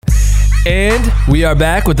And we are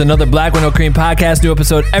back with another Black with No Cream podcast. New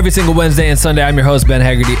episode every single Wednesday and Sunday. I'm your host, Ben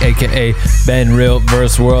Haggerty, a.k.a. Ben Real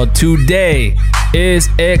Verse World. Today is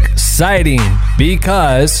exciting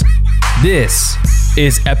because this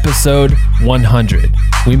is episode 100.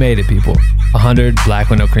 We made it, people. 100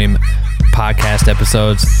 Black with No Cream podcast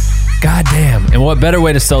episodes. God damn. And what better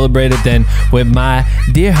way to celebrate it than with my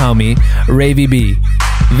dear homie, Ravy B.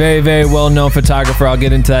 Very, very well-known photographer. I'll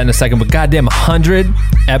get into that in a second. But goddamn, 100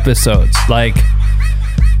 episodes. Like,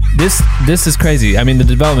 this is crazy. I mean, the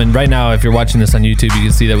development right now, if you're watching this on YouTube, you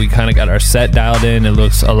can see that we kind of got our set dialed in. It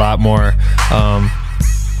looks a lot more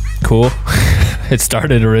cool. It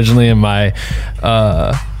started originally in my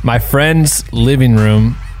friend's living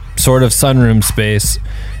room, sort of sunroom space,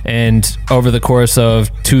 and over the course of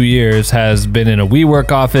 2 years has been in a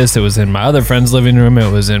WeWork office. It was in my other friend's living room.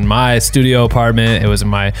 It was in my studio apartment. It was in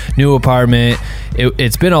my new apartment.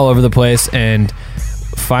 It's been all over the place, and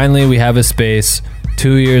finally we have a space.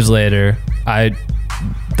 2 years later, I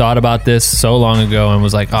thought about this so long ago and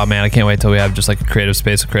was like, oh man, I can't wait till we have just like a creative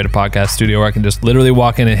space, a creative podcast studio where I can just literally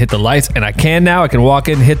walk in and hit the lights. And I can now. I can walk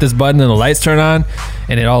in, hit this button, and the lights turn on,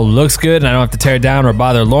 and it all looks good, and I don't have to tear it down or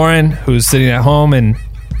bother Lauren, who's sitting at home, and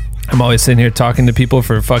I'm always sitting here talking to people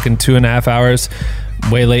for fucking 2.5 hours,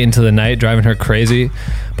 way late into the night, driving her crazy.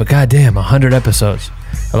 But goddamn, 100 episodes.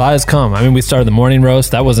 A lot has come. I mean, we started the morning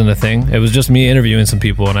roast. That wasn't a thing. It was just me interviewing some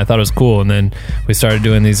people, and I thought it was cool. And then we started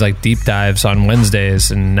doing these like deep dives on Wednesdays,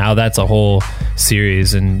 and now that's a whole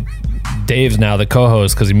series. And Dave's now the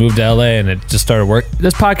co-host because he moved to LA, and it just started work.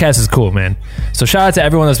 This podcast is cool, man. So shout out to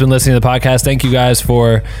everyone that's been listening to the podcast. Thank you guys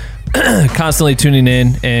for constantly tuning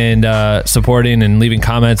in and supporting and leaving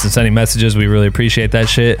comments and sending messages. We really appreciate that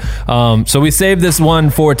shit. So we saved this one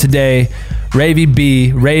for today. Ravy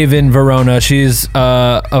B, Raven Verona. She's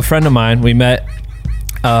a friend of mine. We met,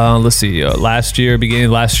 beginning of last year,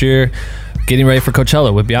 getting ready for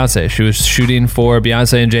Coachella with Beyonce. She was shooting for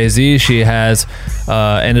Beyonce and Jay-Z. She has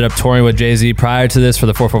ended up touring with Jay-Z prior to this for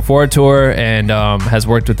the 444 tour, and has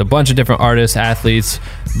worked with a bunch of different artists, athletes,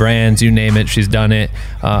 brands, you name it. She's done it.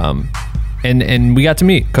 And we got to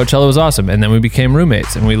meet. Coachella was awesome. And then we became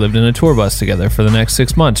roommates, and we lived in a tour bus together for the next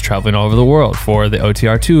 6 months, traveling all over the world for the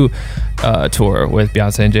OTR2 tour with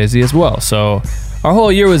Beyonce and Jay-Z as well. So our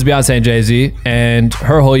whole year was Beyonce and Jay-Z, and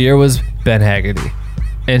her whole year was Ben Haggerty.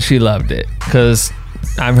 And she loved it because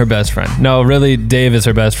I'm her best friend. No, really, Dave is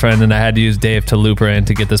her best friend, and I had to use Dave to loop her in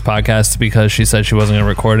to get this podcast because she said she wasn't going to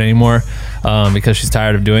record anymore because she's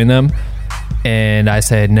tired of doing them. And I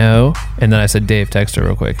said no, and then I said, Dave, text her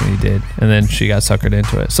real quick, and he did, and then she got suckered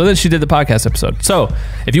into it. So then she did the podcast episode. So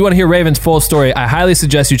if you want to hear Raven's full story, I highly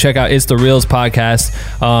suggest you check out It's the Reels podcast.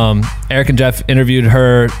 Eric and Jeff interviewed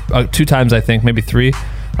her 2 times, I think, maybe 3.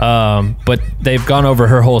 But they've gone over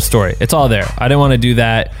her whole story. It's all there. I didn't want to do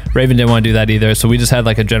that. Raven didn't want to do that either. So we just had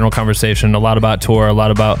like a general conversation, a lot about tour, a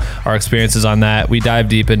lot about our experiences on that. We dive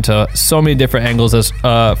deep into so many different angles as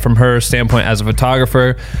from her standpoint as a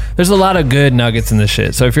photographer. There's a lot of good nuggets in this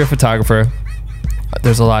shit. So if you're a photographer,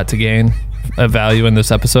 there's a lot to gain of value in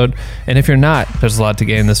this episode. And if you're not, there's a lot to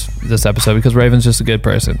gain this episode because Raven's just a good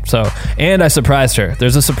person. So, and I surprised her.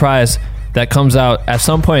 There's a surprise that comes out at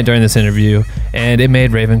some point during this interview, and it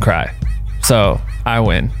made Raven cry. So I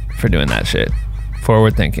win for doing that shit.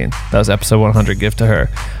 Forward thinking. That was episode 100. Gift to her.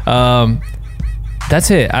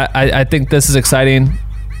 That's it. I think this is exciting.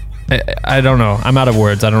 I don't know. I'm out of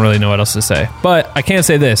words. I don't really know what else to say. But I can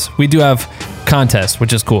say this. We do have contest,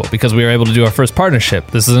 which is cool because we were able to do our first partnership.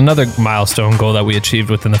 This is another milestone goal that we achieved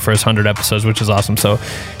within the first 100 episodes, which is awesome. So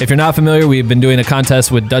if you're not familiar, we've been doing a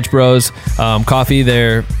contest with Dutch Bros Coffee.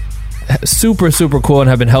 They're super cool and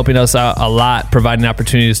have been helping us out a lot, providing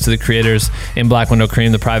opportunities to the creators in Black with No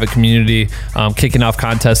Cream, the private community, kicking off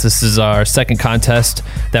contests. This is our second contest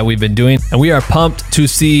that we've been doing, and we are pumped to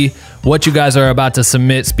see what you guys are about to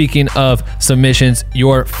submit. Speaking of submissions,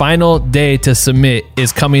 your final day to submit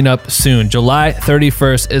is coming up soon. July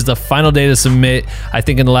 31st is the final day to submit. I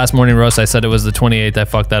think in the last morning roast I said it was the 28th. I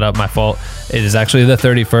fucked that up, my fault. It is actually the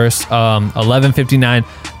 31st, 11:59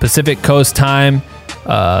 Pacific Coast time,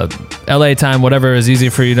 LA time, whatever is easy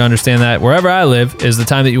for you to understand. That wherever I live is the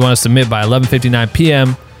time that you want to submit by 11:59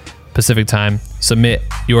 p.m. Pacific time. Submit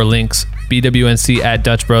your links,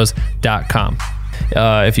 bwnc@dutchbros.com.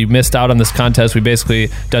 If you missed out on this contest, we basically,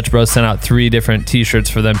 Dutch Bros sent out 3 different t-shirts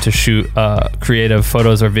for them to shoot creative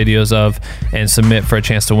photos or videos of and submit for a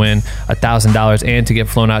chance to win $1,000 and to get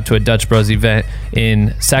flown out to a Dutch Bros event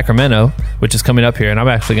in Sacramento, which is coming up here. And I'm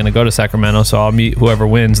actually going to go to Sacramento, so I'll meet whoever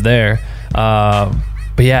wins there.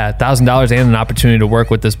 But yeah, $1,000 and an opportunity to work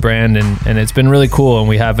with this brand, and it's been really cool. And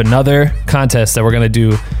we have another contest that we're going to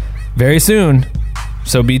do very soon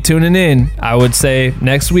So be tuning in. I would say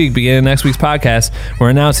next week, beginning of next week's podcast, we're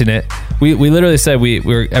announcing it. We literally said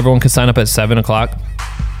everyone could sign up at 7 o'clock.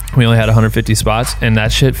 We only had 150 spots, and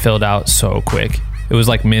that shit filled out so quick. It was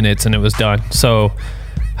like minutes, and it was done. So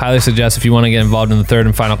highly suggest if you want to get involved in the third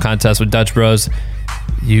and final contest with Dutch Bros,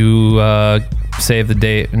 you save the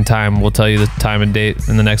date and time. We'll tell you the time and date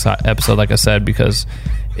in the next episode, like I said, because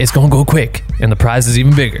it's going to go quick, and the prize is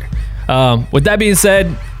even bigger. With that being said,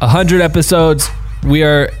 100 episodes. We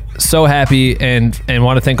are so happy and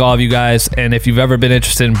want to thank all of you guys. And if you've ever been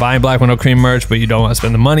interested in buying Black Window Cream merch, but you don't want to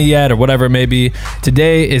spend the money yet or whatever it may be,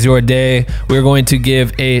 today is your day. We're going to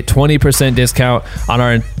give a 20% discount on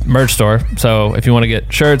our merch store. So if you want to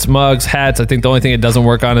get shirts, mugs, hats, I think the only thing it doesn't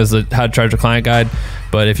work on is the How to Charge a Client guide.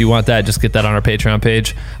 But if you want that, just get that on our Patreon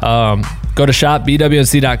page. Go to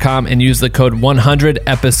shopbwnc.com and use the code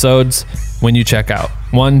 100episodes when you check out.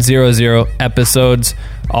 100 episodes.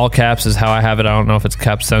 All caps is how I have it. I don't know if it's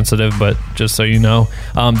cap sensitive, but just so you know.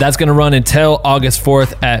 That's going to run until August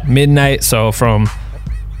 4th at midnight. So from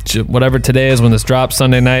whatever today is when this drops,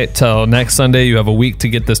 Sunday night, till next Sunday, you have a week to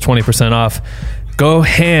get this 20% off. Go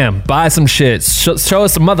ham. Buy some shit. Show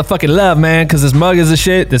us some motherfucking love, man, because this mug is the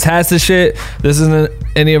shit. This hat's the shit. This isn't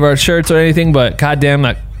any of our shirts or anything, but goddamn,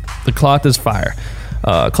 the cloth is fire.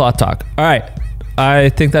 Cloth talk. All right. I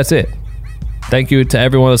think that's it. Thank you to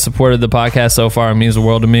everyone that supported the podcast so far. It means the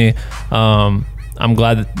world to me. I'm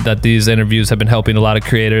glad that these interviews have been helping a lot of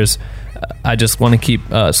creators. I just want to keep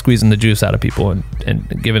squeezing the juice out of people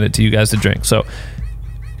and giving it to you guys to drink. So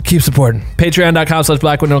keep supporting.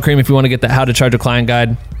 Patreon.com/Black Window Cream if you want to get the How to Charge a Client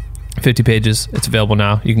guide. 50 pages. It's available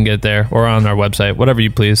now. You can get it there or on our website, whatever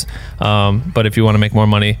you please. But if you want to make more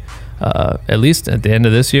money, at least at the end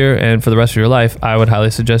of this year and for the rest of your life, I would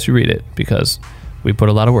highly suggest you read it because we put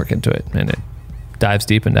a lot of work into it and it dives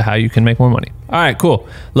deep into how you can make more money. All right, cool.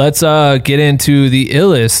 Let's get into the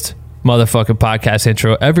illest motherfucking podcast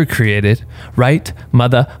intro ever created right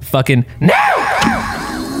motherfucking now.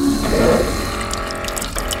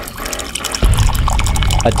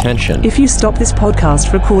 Attention. If you stop this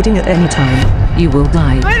podcast recording at any time, you will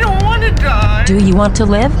die. I don't want to die. Do you want to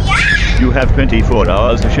live? You have 24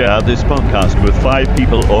 hours to share this podcast with 5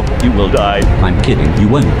 people or you will die. I'm kidding, you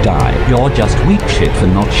won't die. You're just weak shit for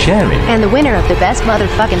not sharing. And the winner of the best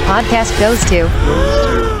motherfucking podcast goes to...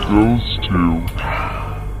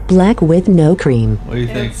 Black with No Cream. What do you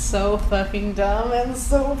think? It's so fucking dumb and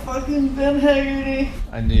so fucking Ben Haggerty.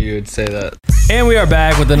 I knew you would say that. And we are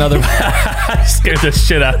back with another... I scared the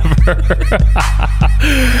shit out of her.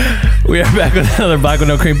 We are back with another Black with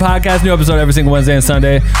No Cream podcast. New episode every single Wednesday and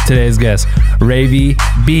Sunday. Today's guest, Ravy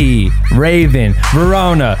B. Raven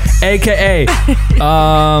Verona, a.k.a.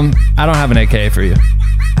 I don't have an a.k.a. for you.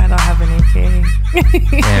 I don't have an AKA.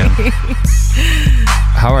 Damn.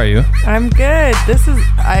 How are you? I'm good.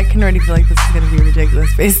 I can already feel like this is going to be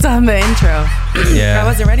ridiculous based on the intro. Yeah. I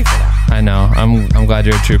wasn't ready for that. I know. I'm glad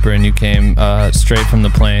you're a trooper and you came straight from the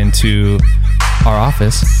plane to our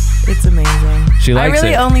office. It's amazing. She likes it. I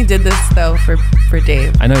really only did this though for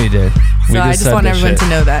Dave. I know you did. So I just want everyone to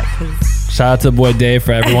know that. Shout out to the boy Dave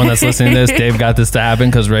for everyone that's listening to this. Dave got this to happen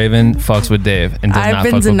because Raven fucks with Dave and does not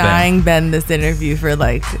fuck with Ben. I've been denying Ben this interview for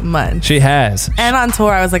like months. She has. And on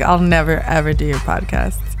tour, I was like, I'll never ever do your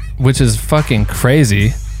podcast. Which is fucking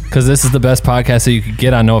crazy because this is the best podcast that you could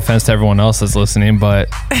get on. No offense to everyone else that's listening, but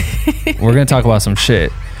we're going to talk about some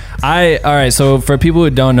shit. All right. So for people who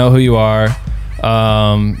don't know who you are,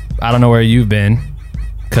 I don't know where you've been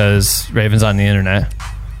because Raven's on the internet.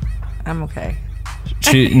 I'm okay.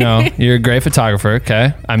 No, you're a great photographer.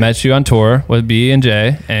 Okay. I met you on tour with B and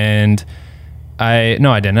J and I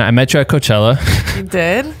didn't. I met you at Coachella. You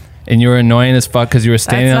did? And you were annoying as fuck because you were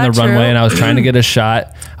standing on the runway and I was trying to get a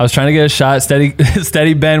shot.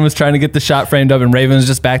 Steady Ben was trying to get the shot framed up and Raven was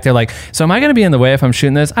just back there like, so am I going to be in the way if I'm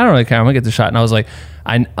shooting this? I don't really care. I'm going to get the shot. And I was like,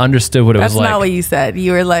 I understood what it was like. That's not what you said.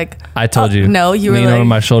 You were like... I told you. No, you were lean like... over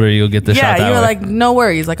my shoulder, you'll get the shot that way. Yeah, you were like, no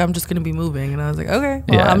worries. Like, I'm just going to be moving. And I was like, okay.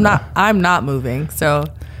 Well, yeah, I'm not moving, so...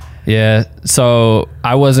 Yeah, so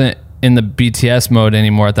I wasn't in the BTS mode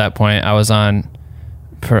anymore at that point. I was on...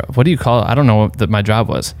 What do you call it? I don't know what my job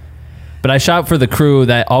was. But I shot for the crew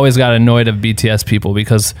that always got annoyed of BTS people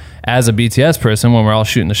because as a BTS person, when we're all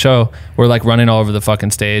shooting the show, we're like running all over the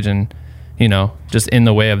fucking stage and, you know, just in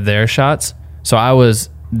the way of their shots. So I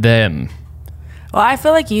was them. Well, I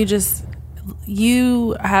feel like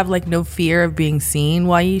you have like no fear of being seen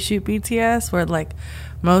while you shoot BTS, where like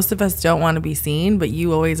most of us don't want to be seen, but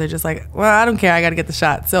you always are just like, well, I don't care, I got to get the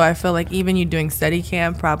shot. So I feel like even you doing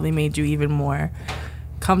Steadicam probably made you even more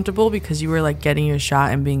comfortable because you were like getting your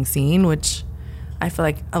shot and being seen, which I feel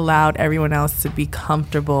like allowed everyone else to be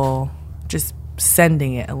comfortable just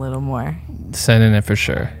sending it a little more. Sending it for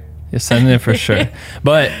sure. You're sending it for sure.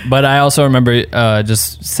 But I also remember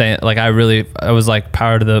just saying, like, I was like,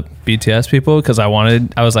 power to the BTS people, because I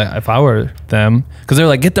was like, if I were them, because they were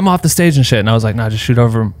like, get them off the stage and shit, and I was like, no, just shoot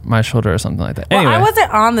over my shoulder or something like that. Anyway, Well, I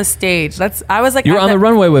wasn't on the stage. I was like, you were on the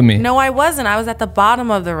runway with me. No, I wasn't. I was at the bottom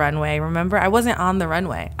of the runway. Remember, I wasn't on the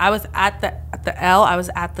runway. I was at the L. I was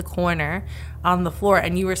at the corner on the floor,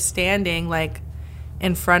 and you were standing like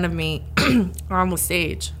in front of me on the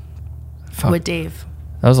stage with Dave.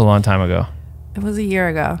 That was a long time ago. It was a year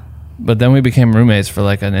ago. But then we became roommates for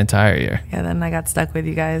like an entire year. Yeah, then I got stuck with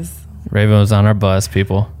you guys. Raven was on our bus,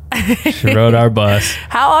 people. She rode our bus.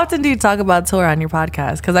 How often do you talk about tour on your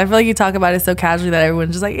podcast? Because I feel like you talk about it so casually that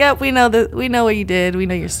everyone's just like, "Yep, we know that. We know what you did. We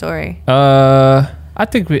know your story." I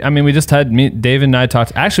think we just had Dave and I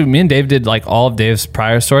talked. Actually, me and Dave did like all of Dave's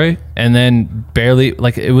prior story, and then barely,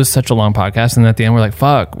 like, it was such a long podcast, and at the end we're like,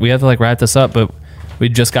 "Fuck, we have to like wrap this up," but we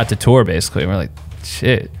just got to tour basically, and we're like,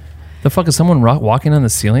 "Shit, the fuck is someone walking on the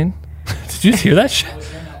ceiling?" Did you hear that shit?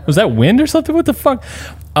 Was that wind or something? What the fuck?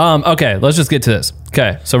 Okay, let's just get to this.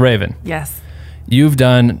 Okay, so Raven. Yes. You've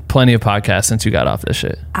done plenty of podcasts since you got off this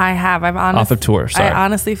shit. I have. Off of tour, sorry. I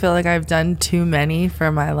honestly feel like I've done too many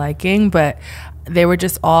for my liking, but they were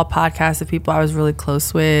just all podcasts of people I was really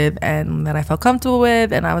close with and that I felt comfortable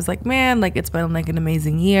with. And I was like, man, like, it's been like an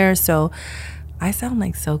amazing year. So I sound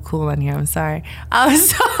like so cool on here. I'm sorry.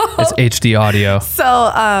 It's HD audio. So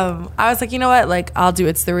I was like, you know what? Like, I'll do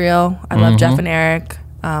It's the Real. I love Jeff and Eric.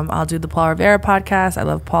 I'll do the Paul Rivera podcast. I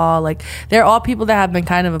love Paul. Like, they're all people that have been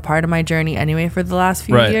kind of a part of my journey anyway for the last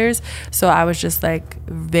few years. So I was just like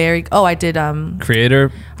I did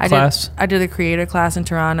creator class. I did a creator class in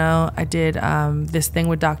Toronto. I did this thing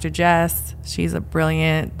with Dr. Jess. She's a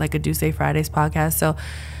brilliant, like, a Do Say Fridays podcast. So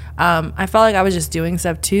I felt like I was just doing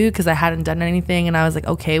stuff too because I hadn't done anything and I was like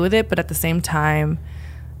okay with it. But at the same time,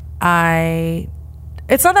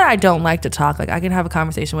 it's not that I don't like to talk. Like, I can have a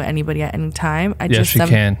conversation with anybody at any time. Yes, you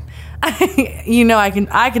can.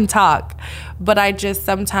 I can talk, but I just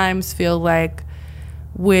sometimes feel like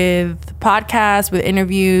with podcasts, with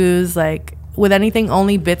interviews, like with anything,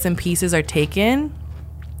 only bits and pieces are taken.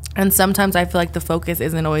 And sometimes I feel like the focus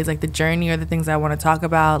isn't always like the journey or the things I want to talk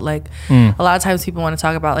about. Like a lot of times people want to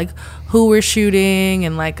talk about like who we're shooting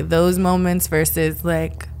and like those moments versus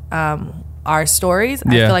like our stories. I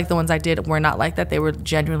feel like the ones I did were not like that. They were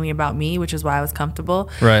genuinely about me, which is why I was comfortable.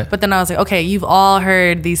 Right. But then I was like, okay, you've all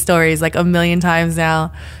heard these stories like a million times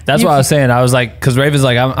now. That's what I was saying. I was like, because Raven's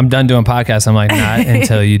like, I'm done doing podcasts. I'm like, not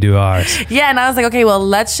until you do ours. Yeah. And I was like, okay, well,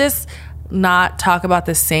 let's just not talk about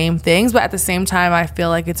the same things. But at the same time, I feel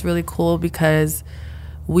like it's really cool because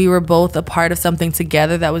we were both a part of something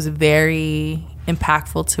together that was very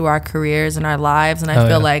impactful to our careers and our lives. And I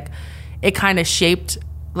feel like it kind of shaped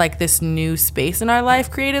like this new space in our life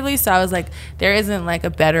creatively. So I was like, there isn't like a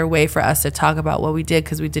better way for us to talk about what we did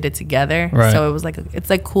because we did it together. Right. So it was like, it's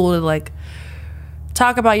like cool to like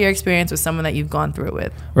talk about your experience with someone that you've gone through it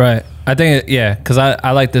with. Right. I think, because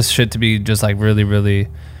I like this shit to be just like really, really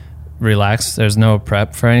relaxed. There's no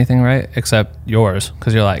prep for anything, right? Except yours,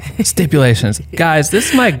 because you're like, stipulations. Guys, this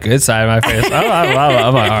is my good side of my face. I'm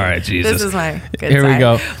like, all right, Jesus. This is my good Here side. we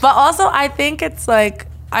go. But also, I think it's like,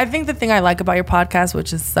 I think the thing I like about your podcast,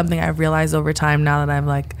 which is something I've realized over time now that I've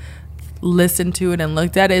like listened to it and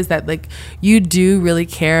looked at, is that like you do really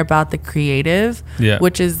care about the creative,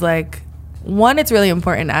 which is like, one, it's really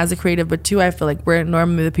important as a creative, but two, I feel like we're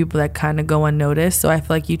normally the people that kind of go unnoticed. So I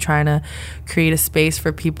feel like you trying to create a space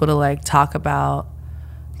for people to like talk about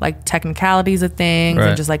like technicalities of things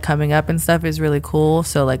and just like coming up and stuff is really cool.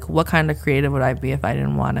 So like, what kind of creative would I be if I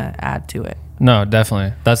didn't want to add to it? No,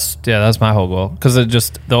 definitely. That's my whole goal. Because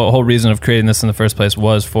the whole reason of creating this in the first place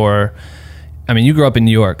was for, I mean, you grew up in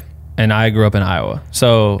New York and I grew up in Iowa.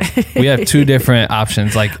 So we have two different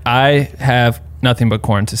options. Like, I have nothing but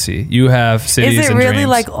corn to see. You have cities and dreams. Is it really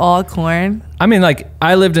like all corn? I mean, like,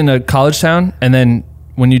 I lived in a college town, and then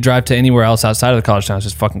when you drive to anywhere else outside of the college town, it's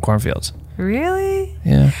just fucking cornfields. Really?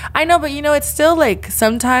 Yeah. I know, but you know, it's still like,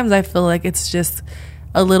 sometimes I feel like it's just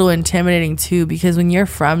a little intimidating too, because when you're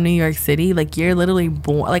from New York City, like, you're literally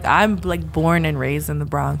born, like, I'm like born and raised in the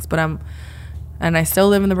Bronx, but I still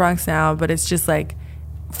live in the Bronx now, but it's just like,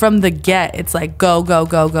 from the get, it's like go, go,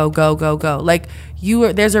 go, go, go, go, go. Like,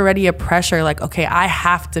 there's already a pressure, like, okay, I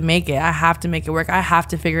have to make it. I have to make it work. I have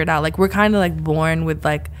to figure it out. Like, we're kind of like born with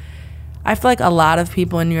like, I feel like a lot of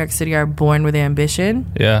people in New York City are born with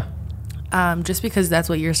ambition. Yeah. Just because that's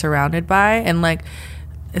what you're surrounded by. And like,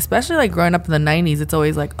 especially like growing up in the 90s, it's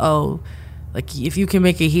always like, oh, like if you can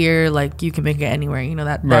make it here, like you can make it anywhere. You know,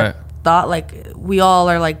 that thought like we all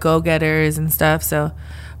are like go-getters and stuff. So,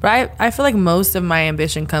 but I feel like most of my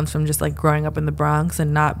ambition comes from just like growing up in the Bronx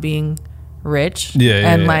and not being rich.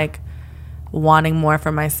 And like wanting more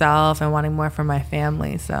for myself and wanting more for my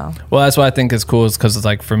family. So, well, that's what I think is cool, is because it's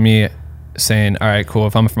like for me, saying, all right, cool,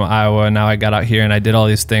 if I'm from Iowa and now I got out here and I did all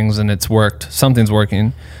these things and it's worked, something's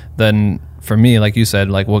working, then for me, like you said,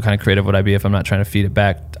 like what kind of creative would I be if I'm not trying to feed it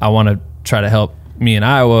back? I want to try to help me in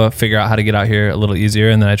Iowa figure out how to get out here a little easier,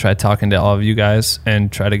 and then I try talking to all of you guys and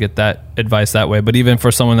try to get that advice that way. But even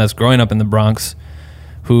for someone that's growing up in the Bronx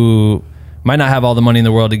who might not have all the money in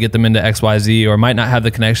the world to get them into XYZ, or might not have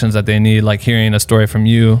the connections that they need, like hearing a story from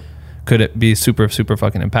you, could it be super, super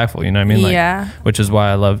fucking impactful? You know what I mean? Like, yeah. Which is why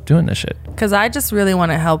I love doing this shit. Because I just really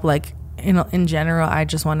want to help, like, in general, I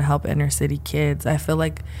just want to help inner city kids. I feel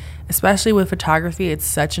like, especially with photography, it's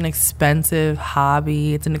such an expensive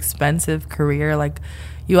hobby. It's an expensive career. Like,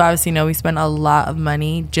 you obviously know we spend a lot of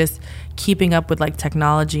money just keeping up with like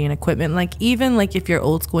technology and equipment. Like, even like if you're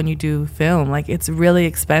old school and you do film, like it's really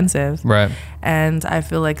expensive. Right. And I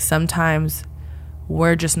feel like sometimes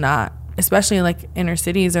we're just not, especially like inner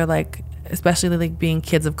cities, or like especially like being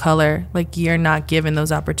kids of color, like you're not given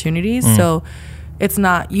those opportunities. So it's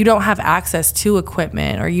not, you don't have access to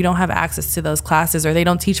equipment, or you don't have access to those classes, or they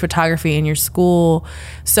don't teach photography in your school.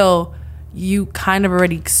 So you kind of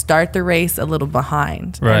already start the race a little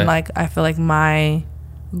behind. Right. And like I feel like my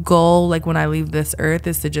goal, like when I leave this earth,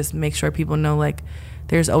 is to just make sure people know like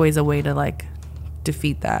there's always a way to like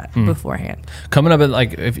defeat that beforehand. Coming up at,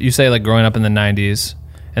 like, if you say like growing up in the 90s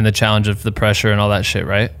and the challenge of the pressure and all that shit,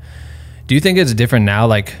 right? Do you think it's different now?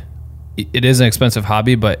 Like, it is an expensive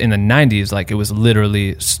hobby, but in the 90s, like, it was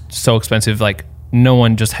literally so expensive. Like, no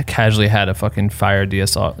one just casually had a fucking fire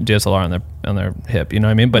DSLR on their hip. You know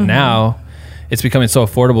what I mean? But now it's becoming so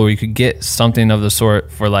affordable where you could get something of the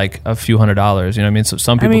sort for like a few $100s. You know what I mean? So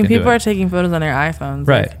some people people are taking photos on their iPhones.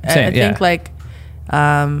 Right. Like, I think like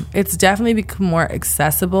it's definitely become more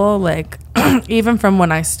accessible. Like even from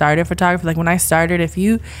when I started photography, like when I started, if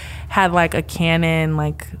you had like a Canon,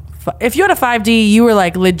 like if you had a 5D, you were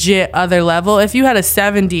like legit other level. If you had a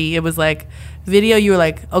 7D, it was like video, you were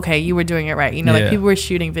like, okay, you were doing it right. You know, like people were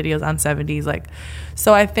shooting videos on 7Ds. Like,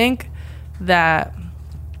 so I think that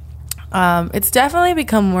it's definitely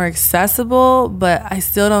become more accessible, but I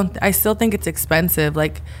still think it's expensive.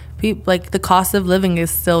 Like like the cost of living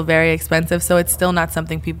is still very expensive, so it's still not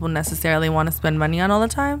something people necessarily want to spend money on all the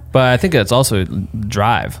time. But I think it's also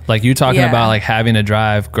drive. Like you talking about like having a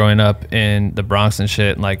drive growing up in the Bronx and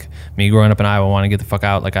shit. Like me growing up in Iowa, want to get the fuck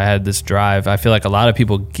out. Like I had this drive. I feel like a lot of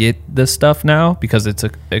people get this stuff now because it's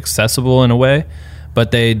accessible in a way,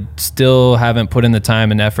 but they still haven't put in the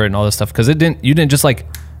time and effort and all this stuff because you didn't just like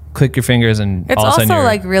click your fingers and it's all of a sudden also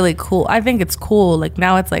like really cool. I think it's cool. Like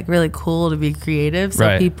now it's like really cool to be creative.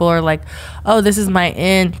 So people are like, oh, this is my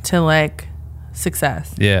in to like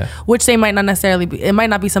success. Yeah. Which they might not necessarily be. It might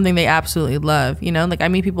not be something they absolutely love. You know, like I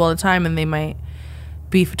meet people all the time and they might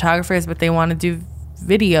be photographers, but they want to do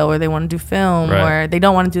video or they want to do film or they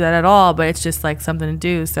don't want to do that at all, but it's just like something to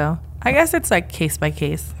do. So I guess it's like case by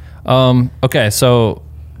case. Okay. So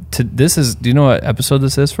do you know what episode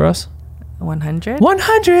this is for us? 100.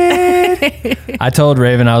 I told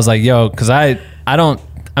Raven, I was like, yo, because I'm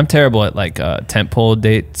terrible at like tentpole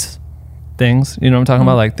dates things. You know what I'm talking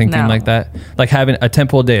about? Like thinking like that. Like having a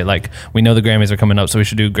tentpole date. Like we know the Grammys are coming up, so we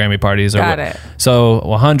should do Grammy parties. Got it. So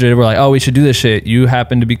 100, we're like, oh, we should do this shit. You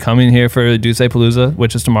happen to be coming here for Duce Palooza,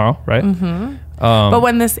 which is tomorrow, right? Mm-hmm. But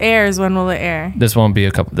when this airs, when will it air? This will be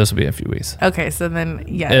a few weeks. Okay, so then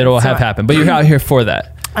it'll have happened. But you're out here for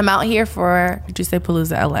that. I'm out here for Duce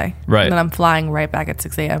Palooza LA. Right. And then I'm flying right back at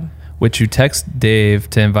 6 a.m. Which you text Dave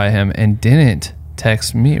to invite him and didn't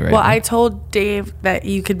text me, right? Well, I told Dave that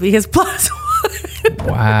you could be his plus one.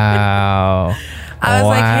 Wow. I was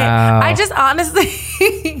like, hey, I just honestly,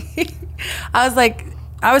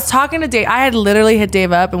 I was talking to Dave. I had literally hit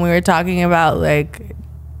Dave up and we were talking about like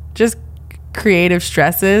just creative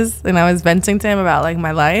stresses, and I was venting to him about like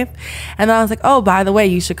my life, and then I was like, oh, by the way,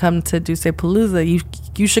 you should come to Duce Palooza.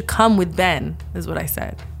 You should come with Ben, is what I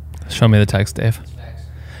said. Show me the text, Dave.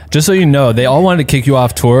 Just so you know, they all wanted to kick you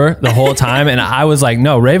off tour the whole time, and I was like,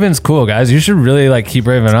 no, Raven's cool, guys. You should really like keep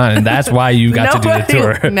Raven on, and that's why you got to do the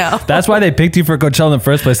tour. No. That's why they picked you for Coachella in the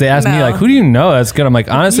first place. They asked me like, who do you know that's good? I'm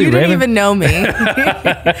like, honestly, you didn't Raven even know me.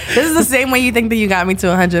 This is the same way you think that you got me to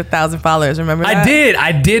 100,000 followers. Remember that?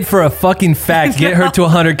 I did for a fucking fact get her to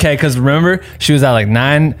 100K, because remember, she was at like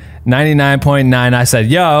 99.9. I said,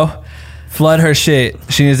 yo, flood her shit.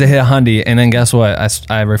 She needs to hit 100, and then guess what?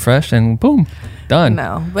 I refreshed and boom. Done.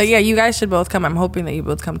 No, but yeah, you guys should both come. I'm hoping that you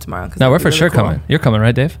both come tomorrow. No, we're for sure coming. You're coming,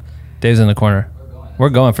 right, Dave? Dave's in the corner. we're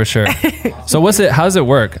going for sure. So how does it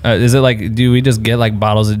work? Is it like, do we just get like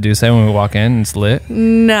bottles of Douce when we walk in and it's lit?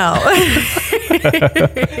 No.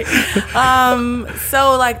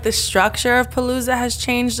 So like the structure of Palooza has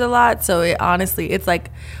changed a lot. So it's like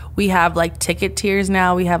we have like ticket tiers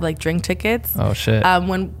now. We have like drink tickets. Oh shit.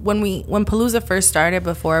 When Palooza first started,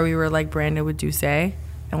 before we were like branded with Douce,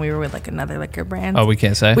 and we were with like another liquor brand. Oh, we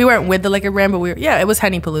can't say? We weren't with the liquor brand, but it was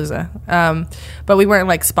Henny Palooza. But we weren't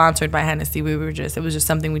like sponsored by Hennessy. It was just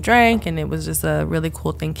something we drank, and it was just a really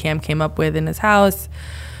cool thing Cam came up with in his house.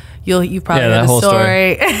 You probably know the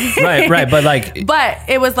story. right. But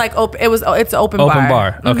it was like it's an open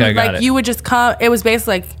bar. Okay, got it. You would just come. It was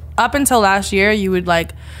basically like up until last year, you would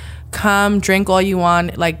like come, drink all you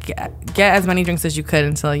want, like get as many drinks as you could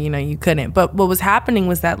until you couldn't. But what was happening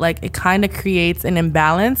was that like it kind of creates an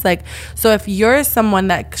imbalance. Like, so if you're someone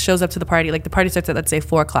that shows up to the party, like the party starts at, let's say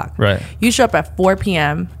 4:00, right? You show up at 4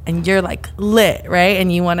 p.m. and you're like lit, right?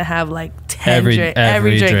 And you want to have like 10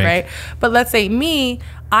 every drink, right? But let's say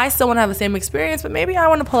I still want to have the same experience, but maybe I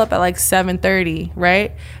want to pull up at like 7:30,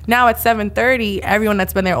 right? Now at 7:30, everyone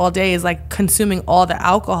that's been there all day is like consuming all the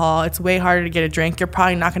alcohol. It's way harder to get a drink. You're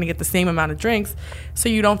probably not going to get the same amount of drinks, so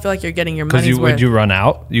you don't feel like you're getting your money's worth. Would you run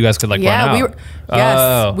out? You guys could like run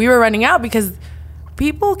out? We were running out because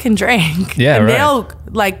people can drink. Yeah, and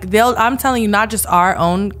right. I'm telling you, not just our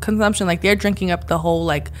own consumption, like they're drinking up the whole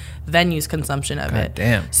like venue's consumption of it.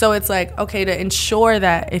 Damn. So it's like, okay, to ensure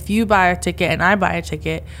that if you buy a ticket and I buy a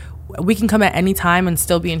ticket, we can come at any time and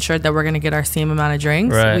still be ensured that we're going to get our same amount of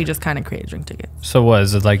drinks. Right. We just kind of create drink tickets. So what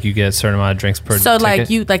is it like? You get a certain amount of drinks per ticket? So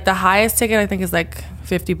like the highest ticket I think is like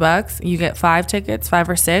 $50. You get 5 tickets, 5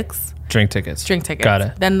 or 6. Drink tickets. Got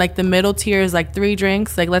it. Then like the middle tier is like 3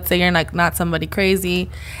 drinks. Like let's say you're like not somebody crazy,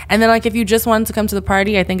 and then like if you just wanted to come to the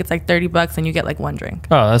party, I think it's like $30 and you get like 1 drink.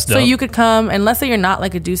 Oh, that's dope. So you could come, and let's say you're not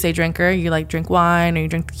like a Douce drinker, you like drink wine or you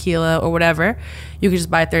drink tequila or whatever. You could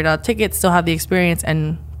just buy a $30 ticket, still have the experience,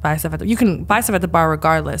 and buy stuff you can buy stuff at the bar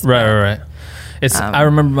regardless. Right. It's I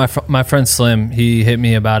remember my friend Slim. He hit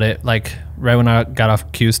me about it like right when I got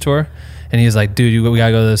off Q's tour. And he was like, dude, we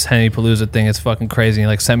gotta go to this Henny Palooza thing. It's fucking crazy. And he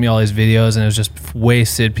like sent me all these videos, and it was just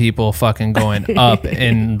wasted people fucking going up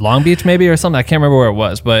in Long Beach maybe or something. I can't remember where it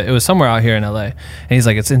was, but it was somewhere out here in LA. And he's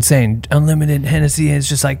like, it's insane. Unlimited Hennessy. It's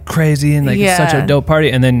just like crazy. And like it's such a dope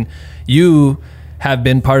party. And then you have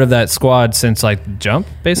been part of that squad since like Jump,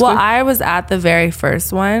 basically? Well, I was at the very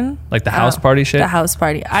first one. Like the house party shit? The house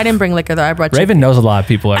party. I didn't bring liquor though. I brought Raven knows a lot of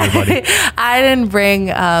people, everybody. I didn't bring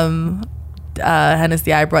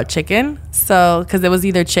Hennessy. I brought chicken. So, because it was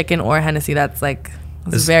either chicken or Hennessy. That's like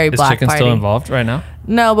very black. Is chicken party. Still involved right now?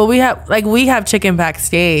 No, but we have chicken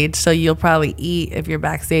backstage, so you'll probably eat if you're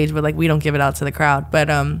backstage, but like we don't give it out to the crowd. But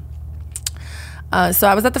so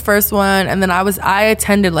I was at the first one, and then I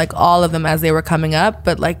attended like all of them as they were coming up,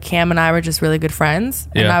 but like Cam and I were just really good friends,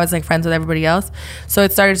 and I was like friends with everybody else. So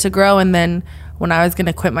it started to grow, and then when I was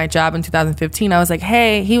gonna quit my job in 2015, I was like,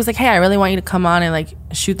 he was like, hey, I really want you to come on and like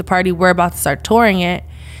shoot the party. We're about to start touring it.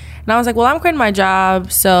 And I was like, well, I'm quitting my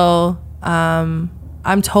job, so I'm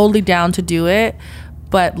totally down to do it.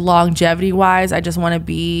 But longevity wise, I just want to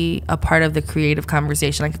be a part of the creative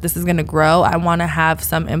conversation. Like if this is going to grow, I want to have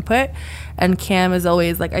some input. And Cam is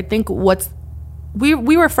always like, I think we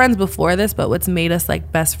were friends before this, but what's made us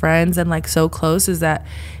like best friends and like so close is that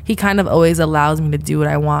he kind of always allows me to do what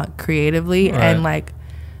I want creatively and like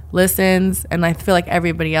listens. And I feel like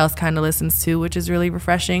everybody else kind of listens too, which is really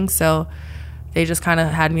refreshing. So they just kind of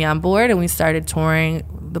had me on board, and we started touring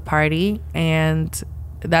the party, and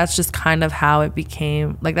that's just kind of how it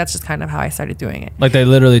became, like that's just kind of how I started doing it. Like they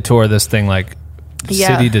literally tour this thing like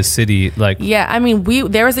city to city, like I mean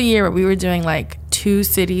there was a year where we were doing like 2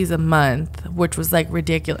 cities a month, which was like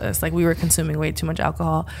ridiculous. Like we were consuming way too much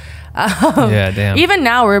alcohol. Damn. Even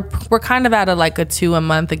now we're kind of at a 2 a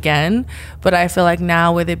month again, but I feel like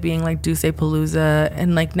now with it being like Douce Palooza,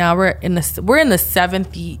 and like now we're in the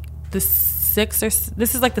 7th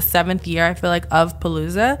year I feel like of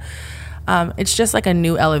Palooza. It's just like a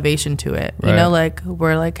new elevation to it, you know, like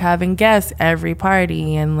we're like having guests every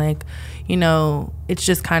party, and like, you know, it's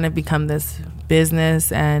just kind of become this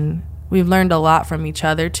business, and we've learned a lot from each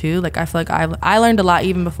other too. Like I feel like I learned a lot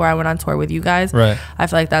even before I went on tour with you guys. I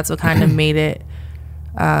feel like that's what kind of made it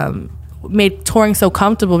made touring so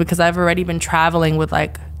comfortable, because I've already been traveling with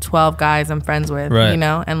like 12 guys I'm friends with, you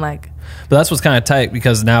know, and like. But that's what's kind of tight,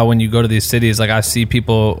 because now when you go to these cities, like I see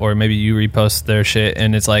people, or maybe you repost their shit,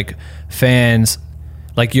 and it's like fans,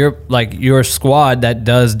 like your squad that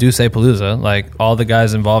does Douce Palooza, like all the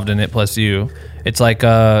guys involved in it plus you. It's like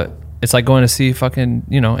it's like going to see fucking,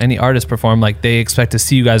 you know, any artist perform. Like they expect to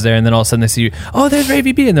see you guys there, and then all of a sudden they see you, oh, there's Ray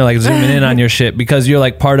VB, and they're like zooming in on your shit because you're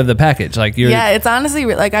like part of the package. Like you're it's honestly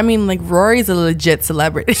like, I mean, like Rory's a legit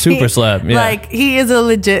celebrity. super celeb. Yeah. Like he is a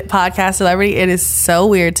legit podcast celebrity. It is so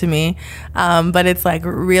weird to me, but it's like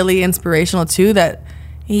really inspirational too that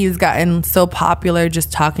he's gotten so popular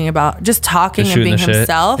just talking and being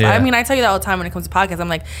himself. Yeah. I mean, I tell you that all the time when it comes to podcasts. I'm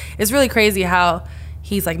like, it's really crazy how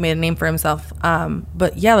he's like made a name for himself.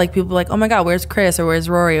 But yeah, like people are like, oh my God, where's Chris or where's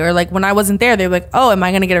Rory? Or like when I wasn't there, they were like, oh, am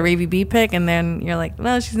I going to get a Ray VB pick? And then you're like,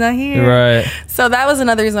 no, she's not here. Right. So that was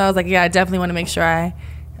another reason I was like, yeah, I definitely want to make sure I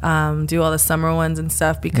do all the summer ones and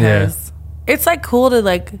stuff because it's like cool to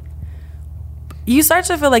like, you start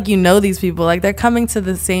to feel like you know these people. Like they're coming to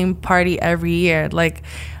the same party every year. Like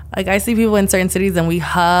I see people in certain cities and we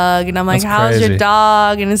hug and I'm like, That's how's crazy. your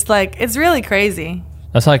dog? And it's like, it's really crazy.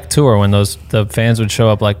 That's like tour when the fans would show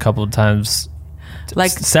up like a couple of times,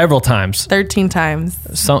 Like several times. 13 times.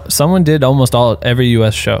 Someone did almost every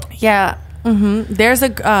U.S. show. Yeah. There's a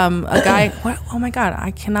guy. What, oh my God,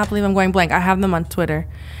 I cannot believe I'm going blank. I have them on Twitter,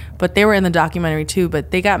 but they were in the documentary too.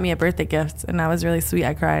 But they got me a birthday gift, and that was really sweet.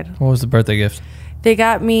 I cried. What was the birthday gift? They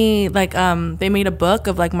got me like they made a book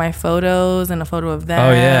of like my photos and a photo of them.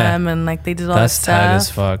 Oh, yeah. And like they did all That's that stuff. tight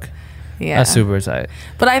as fuck. Yeah, That's super tight.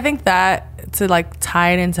 But I think that to like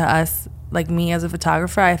tie it into us, like me as a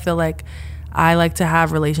photographer, I feel like I like to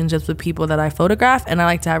have relationships with people that I photograph, and I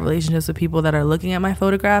like to have relationships with people that are looking at my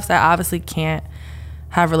photographs. I obviously can't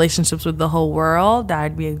have relationships with the whole world.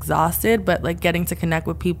 I'd be exhausted, but like getting to connect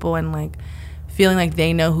with people and like feeling like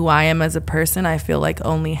they know who I am as a person, I feel like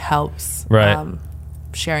only helps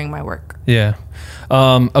sharing my work. Yeah.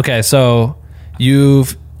 Okay, so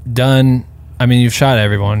you've shot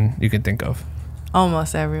everyone you can think of.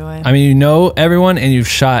 Almost everyone. I mean, you know everyone, and you've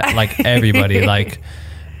shot like everybody. Like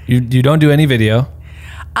you don't do any video.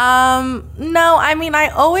 No, I mean, I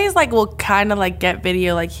always like will kind of like get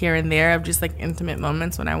video like here and there of just like intimate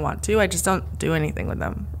moments when I want to. I just don't do anything with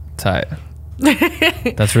them. Tight.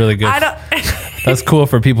 That's really good. I don't. That's cool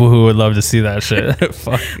for people who would love to see that shit.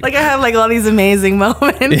 Fuck. Like I have like all these amazing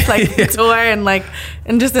moments like tour and like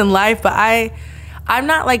and just in life, but I'm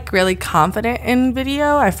not like really confident in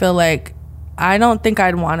video. I feel like I don't think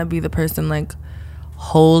I'd want to be the person like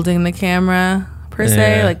holding the camera per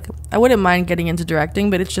se. Yeah. Like I wouldn't mind getting into directing,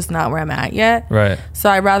 but it's just not where I'm at yet. Right. So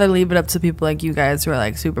I'd rather leave it up to people like you guys who are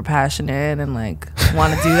like super passionate and like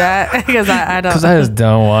want to do that because I don't. Because I just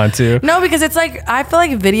don't want to. No, because it's like I feel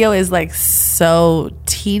like video is like so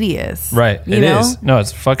tedious. Right. It is. No,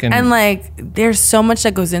 it's fucking. And like there's so much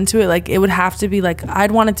that goes into it. Like it would have to be like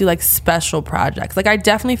I'd want to do like special projects. Like I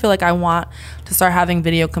definitely feel like I want to start having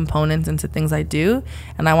video components into things I do,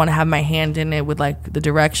 and I want to have my hand in it with like the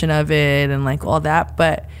direction of it and like all that.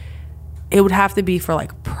 But it would have to be for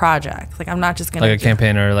like projects. Like I'm not just gonna like a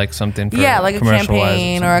campaign or like something for like a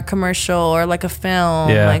campaign or a something. commercial or like a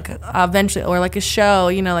film, like eventually, or like a show,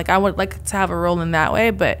 you know, like I would like to have a role in that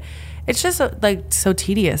way, but it's just like so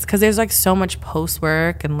tedious because there's like so much post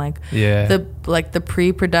work and like the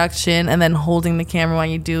pre-production and then holding the camera when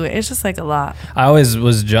you do it. It's just like a lot. I always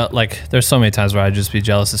was like there's so many times where I'd just be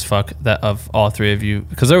jealous as fuck that of all three of you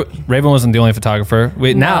because Raven wasn't the only photographer.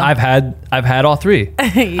 Now I've had all three.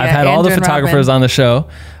 I've had all the photographers on the show.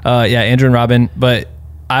 Andrew and Robin, but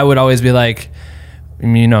I would always be like,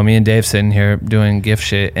 you know, me and Dave sitting here doing gift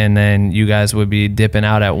shit, and then you guys would be dipping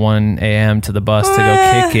out at 1 a.m. to the bus to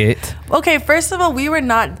go kick it. Okay, first of all, we were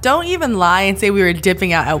not. Don't even lie and say we were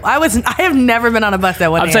dipping out. I have never been on a bus at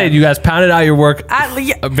 1 a.m. I'm saying you guys pounded out your work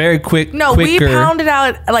very quick. No, quicker. we pounded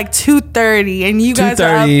out at like 2:30, and you guys were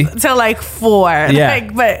up till like 4. Yeah,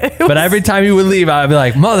 like, but every time you would leave, I'd be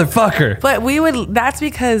like, motherfucker. But we would. That's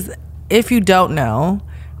because if you don't know,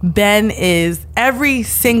 Ben is every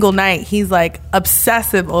single night he's like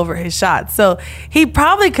obsessive over his shots. So he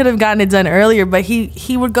probably could have gotten it done earlier, but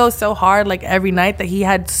he would go so hard like every night that he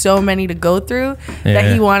had so many to go through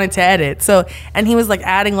that he wanted to edit. So and he was like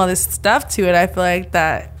adding all this stuff to it. I feel like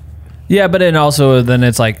that. Yeah, but then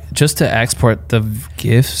it's like just to export the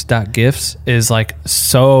gifs is like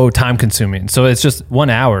so time consuming. So it's just 1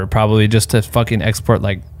 hour probably just to fucking export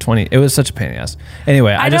like 20. It was such a pain in the ass.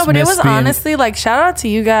 Anyway, I know, but it was honestly like shout out to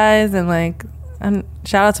you guys and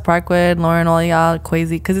shout out to Parkwood, Lauren, all y'all,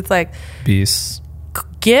 Quasi, because it's like beasts.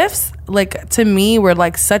 GIFs like to me were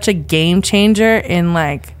like such a game changer in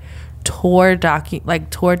like tour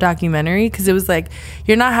documentary because it was like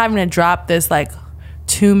you're not having to drop this like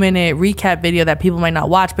 2-minute recap video that people might not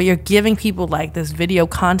watch, but you're giving people like this video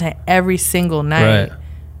content every single night. Right.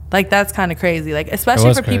 Like that's kind of crazy. Like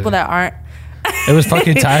especially for people that aren't It was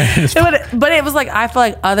fucking tiring. But it was like, I feel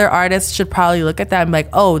like other artists should probably look at that and be like,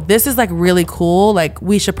 oh, this is like really cool. Like,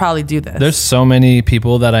 we should probably do this. There's so many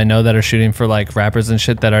people that I know that are shooting for like rappers and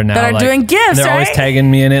shit that are now that are like, doing gifts. They're always right? tagging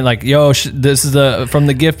me in it, like, yo, this is from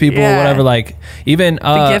the gift people or whatever. Like, even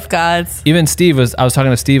the gift gods. Even Steve I was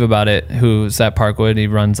talking to Steve about it, who's at Parkwood. He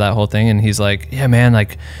runs that whole thing, and he's like, yeah, man,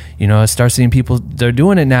 like, you know, I start seeing people, they're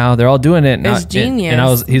doing it now. They're all doing it. It's genius.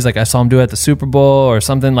 And he's like, I saw him do it at the Super Bowl or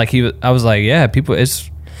something. Like I was like, yeah, people,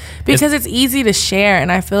 because it's easy to share,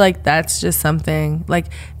 and I feel like that's just something like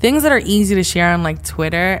things that are easy to share on like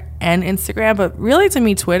Twitter and Instagram, but really to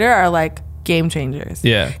me Twitter are like game changers.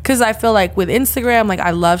 Yeah. Because I feel like with Instagram, like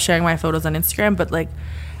I love sharing my photos on Instagram, but like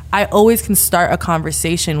I always can start a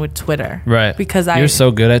conversation with Twitter. Right. Because you're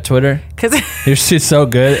so good at Twitter. Because you're so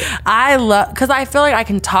good. because I feel like I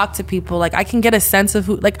can talk to people. Like I can get a sense of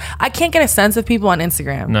I can't get a sense of people on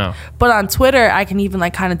Instagram. No. But on Twitter, I can even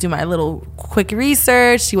like kind of do my little quick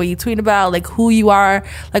research, see what you tweet about, like who you are,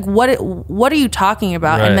 like what are you talking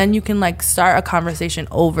about? Right. And then you can like start a conversation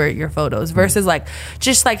over your photos versus like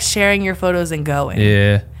just like sharing your photos and going.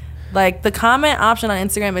 Yeah. Like the comment option on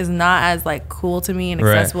Instagram is not as like cool to me and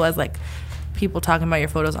accessible as like people talking about your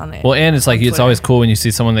photos on it. Well, and it's like it's Twitter. always cool when you see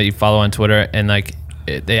someone that you follow on Twitter and like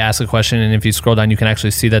they ask a question, and if you scroll down, you can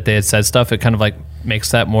actually see that they had said stuff. It kind of like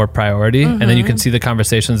makes that more priority, and then you can see the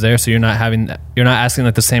conversations there. So you're not asking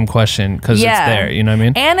like the same question because it's there. You know what I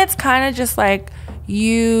mean? And it's kind of just like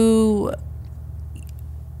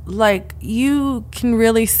you can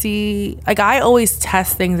really see, like I always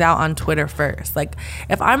test things out on Twitter first. Like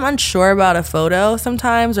if I'm unsure about a photo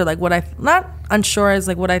sometimes, or like not unsure is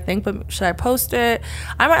like what I think, but should I post it?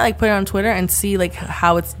 I might like put it on Twitter and see like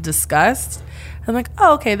how it's discussed. I'm like,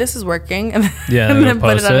 oh, okay, this is working, and then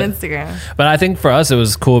put it on Instagram. But I think for us it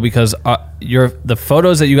was cool because the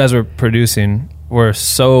photos that you guys were producing were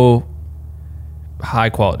so high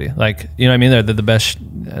quality. Like, you know what I mean? They're the best.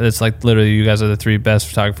 It's like literally you guys are the three best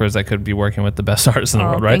photographers that could be working with the best artists in the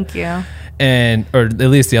world, right? Thank you. And or at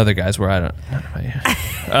least the other guys were. I don't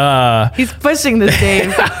know. He's pushing this,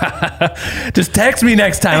 Dave. Just text me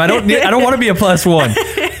next time. I don't want to be a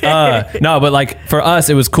 +1. No, but like for us,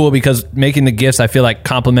 it was cool because making the gifts, I feel like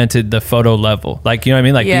complemented the photo level. Like, you know what I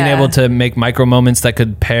mean? Like being able to make micro moments that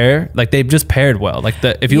could pair. Like they've just paired well. Like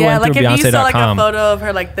if you went through Beyonce.com, if you saw like a photo of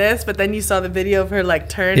her like this, but then you saw the video of her like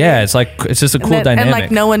turning. Yeah, it's just a cool dynamic. And like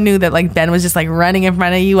no one knew that like Ben was just like running in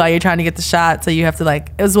front of you while you're trying to get the shot. So you have to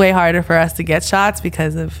like, it was way harder for us to get shots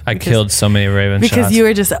because I killed so many Raven shots. Because you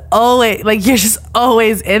were just always like, you're just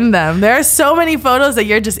always in them. There are so many photos that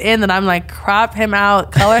you're just in that I'm like, crop him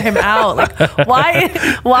out, color him out. Like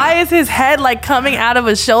why is his head like coming out of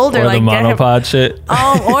his shoulder? Or like the monopod shit.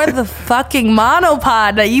 Oh, or the fucking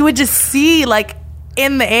monopod that you would just see like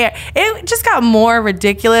in the air. It just got more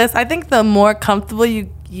ridiculous. I think the more comfortable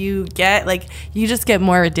you get, like you just get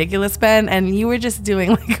more ridiculous, Ben, and you were just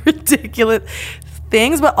doing like ridiculous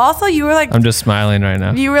things, but also you were like, I'm just smiling right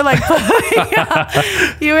now. You were like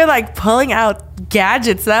pulling out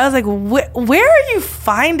gadgets, and I was like, where are you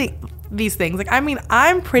finding these things? Like, I mean,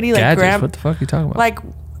 I'm pretty like gadgets. What the fuck are you talking about? Like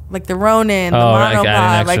the Ronin, the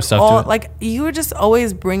monopod, like all, like you were just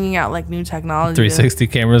always bringing out like new technology. 360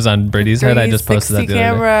 cameras on Brady's head. I just posted that the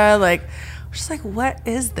camera, like. Just like, what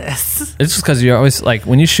is this? It's just because you're always like,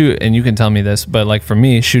 when you shoot, and you can tell me this, but like for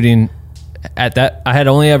me, shooting at that, I had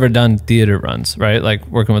only ever done theater runs, right? Like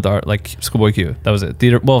working with art, like Schoolboy Q. That was it.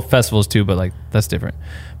 Theater, well, festivals too, but like that's different.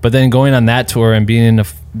 But then going on that tour and being in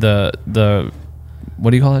the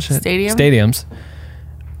what do you call that shit? Stadiums.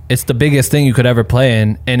 It's the biggest thing you could ever play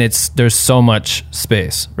in, and there's so much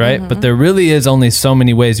space, right? Mm-hmm. But there really is only so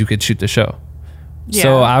many ways you could shoot the show. Yeah.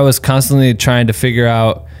 So I was constantly trying to figure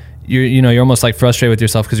out. You're almost like frustrated with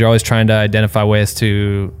yourself because you're always trying to identify ways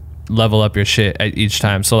to level up your shit at each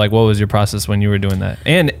time. So like, what was your process when you were doing that?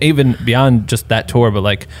 And even beyond just that tour, but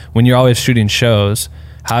like when you're always shooting shows,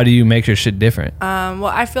 how do you make your shit different? Well,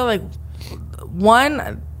 I feel like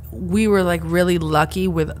we were like really lucky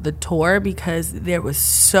with the tour because there was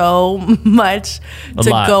so much to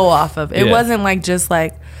go off of. It wasn't like just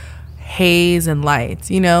like haze and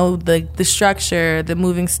lights, you know, the structure, the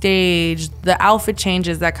moving stage, the outfit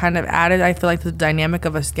changes that kind of added, I feel like, the dynamic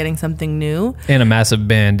of us getting something new. And a massive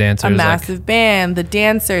band, dancers. Band, the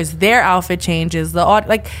dancers, their outfit changes,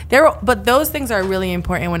 but those things are really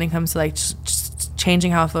important when it comes to like just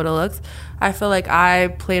changing how a photo looks. I feel like I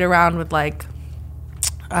played around with like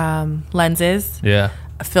lenses. Yeah.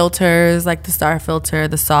 Filters, like the star filter,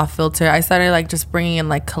 the soft filter. I started like just bringing in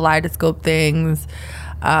like kaleidoscope things.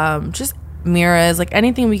 Just mirrors, like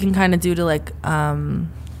anything we can kind of do to like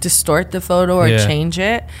distort the photo or change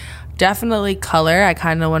it. definitely color. I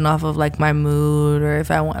kind of went off of like my mood, or if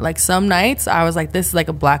I want, like some nights I was like, this is like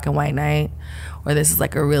a black and white night, or this is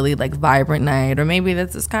like a really like vibrant night, or maybe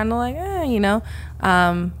this is kind of like, you know.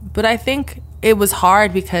 But I think it was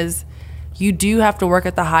hard because you do have to work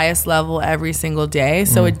at the highest level every single day.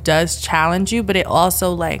 So it does challenge you, but it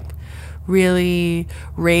also like really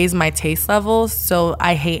raised my taste levels. So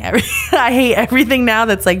I hate everything now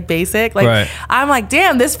that's like basic. Like Right. I'm like,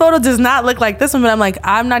 damn, this photo does not look like this one, but I'm like,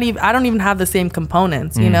 I don't even have the same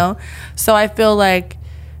components, you know? So I feel like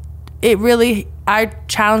I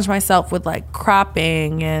challenged myself with like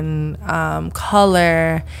cropping and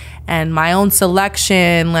color and my own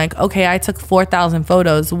selection. Like, okay, I took 4,000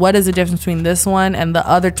 photos. What is the difference between this one and the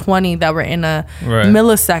other 20 that were in a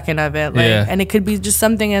millisecond of it? Like, and it could be just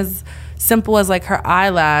something as simple as like her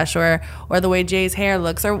eyelash or the way Jay's hair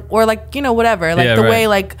looks or like, you know, whatever. Like the way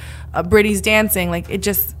like Britney's dancing. Like it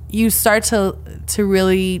just, you start to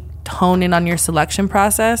really hone in on your selection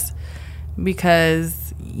process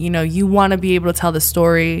because, you know, you want to be able to tell the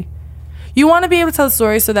story. You want to be able to tell the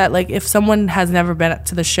story so that like if someone has never been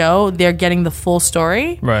to the show, they're getting the full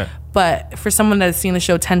story. Right. But for someone that's seen the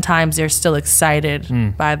show 10 times, they're still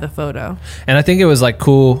excited by the photo. And I think it was like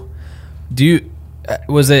cool.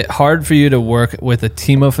 Was it hard for you to work with a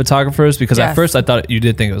team of photographers? Because at first I thought you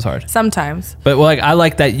did think it was hard. Sometimes. But like I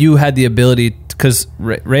like that you had the ability, because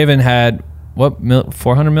Raven had what,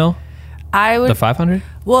 400 mil? The 500?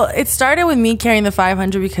 Well, it started with me carrying the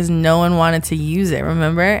 500 because no one wanted to use it,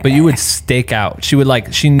 remember? But you would stake out.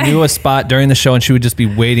 She knew a spot during the show and she would just be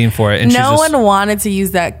waiting for it. And no one wanted to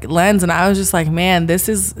use that lens. And I was just like, man, this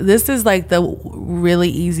is like the really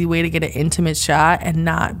easy way to get an intimate shot and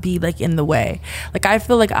not be like in the way. Like I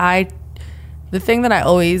feel like the thing that I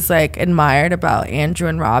always like admired about Andrew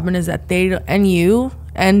and Robin is that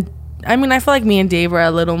I mean, I feel like me and Dave were a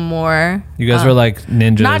little more... You guys were like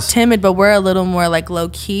ninjas. Not timid, but we're a little more like low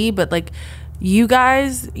key. But like you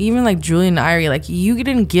guys, even like Julian and Irie, like you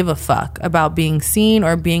didn't give a fuck about being seen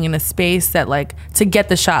or being in a space that like to get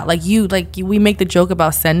the shot. Like we make the joke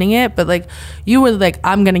about sending it, but like you were like,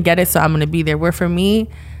 I'm going to get it, so I'm going to be there. Where for me,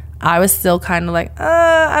 I was still kind of like,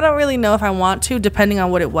 I don't really know if I want to, depending on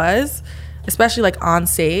what it was. Especially like on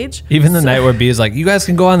stage. Even the night where B is like, you guys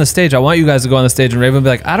can go on the stage. I want you guys to go on the stage. And Raven would be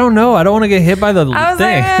like, I don't know. I don't want to get hit by the thing. I was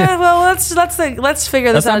like, well, let's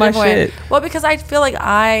figure this out a different way. Well, because I feel like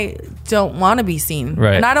I don't want to be seen.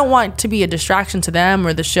 Right. And I don't want to be a distraction to them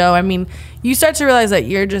or the show. I mean, you start to realize that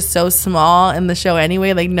you're just so small in the show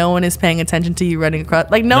anyway. Like no one is paying attention to you running across.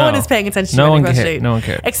 Like no one is paying attention to you running across the stage. No one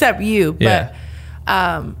cares. Except you. Yeah.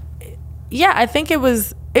 But I think it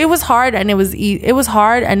was hard and it was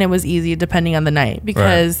hard and it was easy depending on the night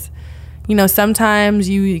because you know, sometimes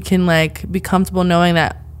you can like be comfortable knowing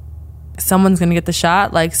that someone's gonna get the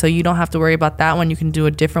shot, like, so you don't have to worry about that one. You can do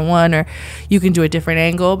a different one or you can do a different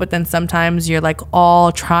angle, but then sometimes you're like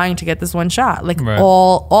all trying to get this one shot, like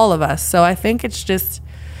all of us. So I think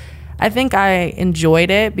I enjoyed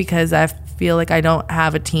it because I feel like I don't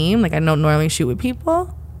have a team, like I don't normally shoot with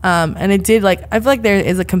people. And it did, like, I feel like there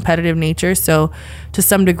is a competitive nature. So to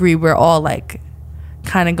some degree, we're all like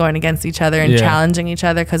kind of going against each other and challenging each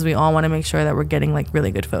other because we all want to make sure that we're getting like really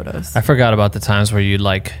good photos. I forgot about the times where you'd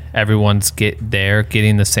like everyone's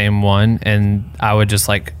getting the same one. And I would just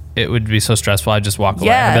like, it would be so stressful. I'd just walk away.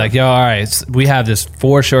 I'd be like, yo, all right, we have this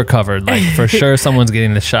for sure covered. Like for sure someone's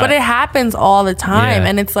getting the shot. But it happens all the time.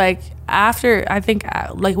 And it's like after, I think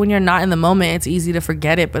like when you're not in the moment, it's easy to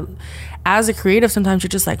forget it. But as a creative, sometimes you're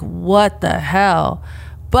just like, what the hell?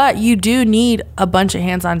 But you do need a bunch of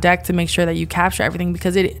hands on deck to make sure that you capture everything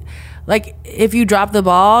because it, like, if you drop the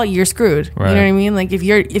ball, you're screwed. Right. You know what I mean? Like if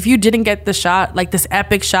you didn't get the shot, like this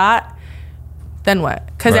epic shot, then what?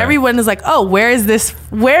 Because everyone is like, oh, where is this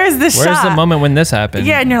shot? Where's the moment when this happened?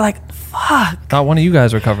 Yeah, and you're like, fuck. Thought one of you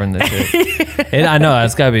guys were covering this shit. I know,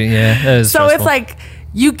 it's gotta be, so stressful. It's like,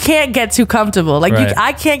 you can't get too comfortable. Like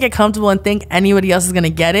I can't get comfortable and think anybody else is gonna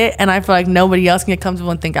get it, and I feel like nobody else can get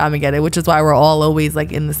comfortable and think I'm gonna get it, which is why we're all always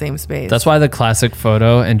like in the same space. That's why the classic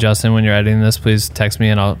photo, and Justin, when you're editing this, please text me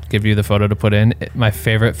and I'll give you the photo to put in. My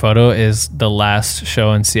favorite photo is the last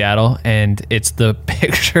show in Seattle, and it's the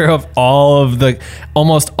picture of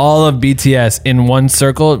almost all of BTS in one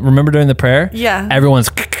circle. Remember during the prayer? Yeah. Everyone's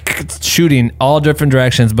shooting all different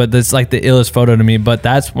directions, but it's like the illest photo to me. But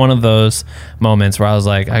that's one of those moments where I was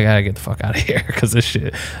like, I gotta get the fuck out of here because this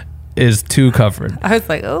shit is too covered. I was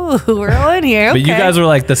like, oh, we're all in here. Okay. But you guys were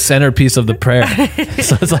like the centerpiece of the prayer.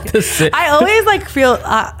 So it's like this. I always like feel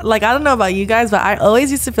like, I don't know about you guys, but I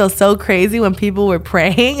always used to feel so crazy when people were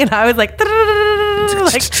praying, and I was like, going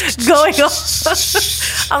on.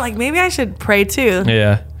 I'm like, maybe I should pray too.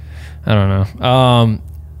 Yeah, I don't know.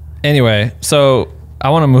 Anyway, so I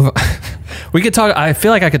want to move on. We could talk. I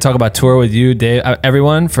feel like I could talk about tour with you, Dave,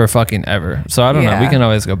 everyone for fucking ever. So I don't know. We can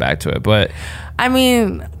always go back to it. But I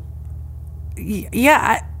mean,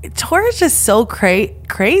 yeah, tour is just so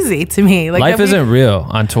crazy to me. Like life isn't real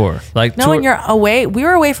on tour. Like no, when you're away, we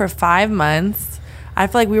were away for 5 months. I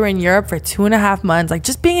feel like we were in Europe for 2.5 months. Like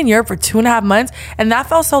just being in Europe for 2.5 months, and that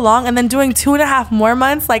felt so long. And then doing 2.5 more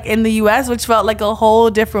months, like in the U.S., which felt like a whole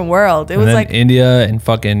different world. It was like India and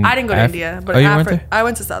fucking. I didn't go to India, but I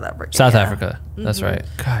went to South Africa. South Africa. That's right.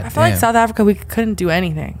 God, I feel like South Africa, we couldn't do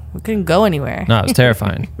anything. We couldn't go anywhere. No, it was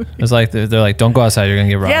terrifying. It's like they're like, don't go outside. You're gonna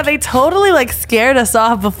get robbed. Yeah, they totally like scared us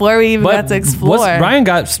off before we even got to explore. Ryan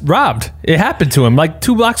got robbed. It happened to him like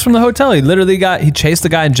 2 blocks from the hotel. He literally he chased the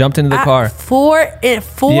guy and jumped into the car.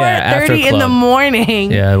 4:30 in the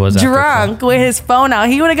morning. Yeah, it was drunk with his phone out.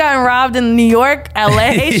 He would have gotten robbed in New York,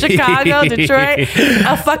 LA, Chicago, Detroit,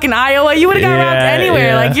 fucking Iowa. You would have gotten robbed anywhere.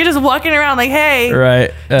 Yeah. Like you're just walking around like, hey,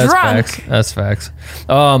 right? That's drunk. Facts. That's facts.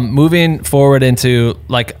 Moving forward into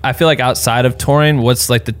like, I feel like outside of touring, what's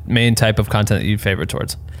like the main type of content that you favor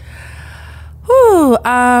towards?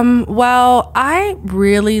 Well, I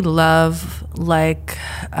really love like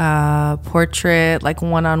portrait, like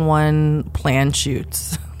one-on-one plan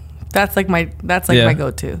shoots. That's like my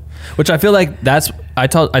go-to. Which I feel like I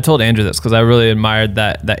told Andrew this because I really admired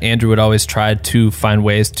that Andrew would always try to find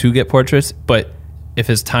ways to get portraits, but if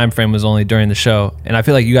his time frame was only during the show. And I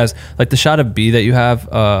feel like you guys, like the shot of B that you have,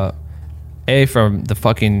 from the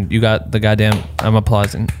fucking, you got the goddamn, I'm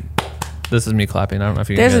applauding. This is me clapping. I don't know if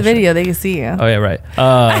you can There's a video. They can see you. Oh, yeah, right.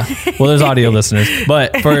 Well, there's audio listeners.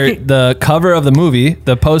 But for the cover of the movie,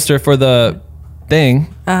 the poster for the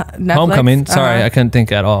thing, Netflix? Homecoming, sorry, I couldn't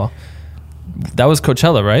think at all. That was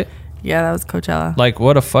Coachella, right? Yeah, that was Coachella. Like,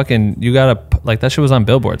 what a fucking, you gotta, like, that shit was on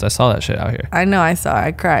billboards. I saw that shit out here. I know, I saw it.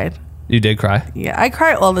 I cried. You did cry? Yeah, I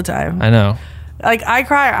cry all the time. I know. Like,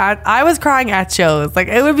 I was crying at shows. Like,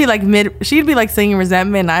 it would be like she'd be like singing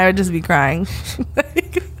Resentment, and I would just be crying.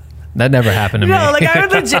 That never happened to me. No, like I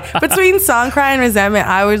would legit, between Song Cry and Resentment,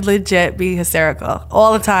 I would legit be hysterical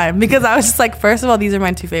all the time because I was just like, first of all, these are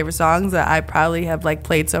my 2 favorite songs that I probably have like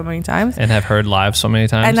played so many times. And have heard live so many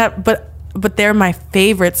times. And but they're my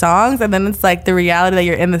favorite songs. And then it's like the reality that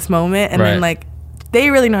you're in this moment. And then like, they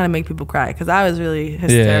really know how to make people cry because I was really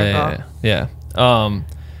hysterical. Yeah.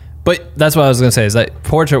 But that's what I was going to say is that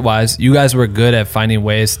portrait wise, you guys were good at finding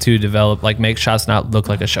ways to develop, like make shots not look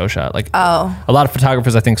like a show shot. Like a lot of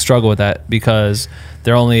photographers, I think, struggle with that because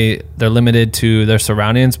they're limited to their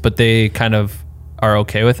surroundings, but they kind of are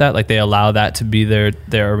okay with that. Like they allow that to be their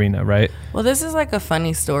arena, right? Well, this is like a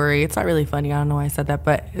funny story. It's not really funny. I don't know why I said that,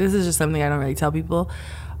 but this is just something I don't really tell people.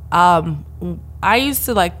 I used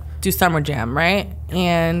to like do Summer Jam, right?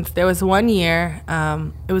 And there was one year,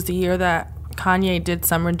 it was the year that Kanye did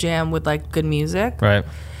Summer Jam with like Good Music. Right.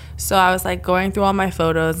 So I was like going through all my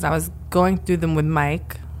photos and I was going through them with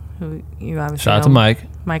Mike, who you obviously Shout out to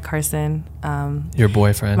Mike Carson. Your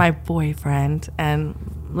boyfriend. My boyfriend. And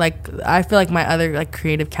like, I feel like my other like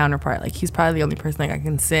creative counterpart, like he's probably the only person like I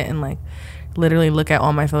can sit and like literally look at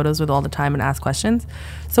all my photos with all the time and ask questions.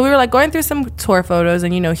 So we were like going through some tour photos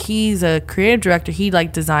and, you know, he's a creative director. He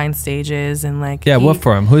like designs stages and like. Yeah, what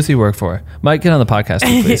for him? Who does he work for? Mike, get on the podcast,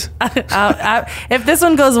 please. If this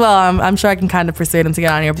one goes well, I'm sure I can kind of persuade him to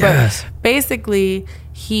get on here. But yes. Basically,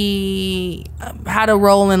 he had a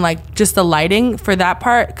role in like just the lighting for that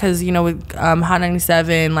part because, you know, with Hot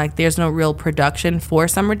 97, like there's no real production for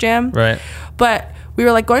Summer Jam. Right. But we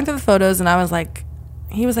were like going through the photos and I was like,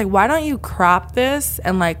 he was like, why don't you crop this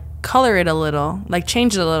and like color it a little, like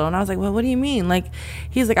change it a little? And I was like, well, what do you mean? Like,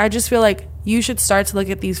 he's like, I just feel like you should start to look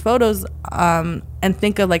at these photos and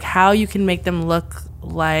think of like how you can make them look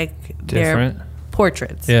like different their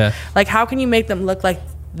portraits. Yeah. Like, how can you make them look like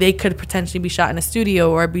they could potentially be shot in a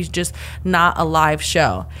studio or be just not a live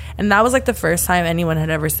show? And that was like the first time anyone had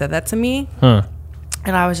ever said that to me. Huh.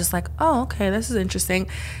 And I was just like, oh, okay, this is interesting.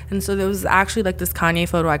 And so there was actually like this Kanye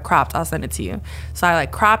photo I cropped. I'll send it to you. So I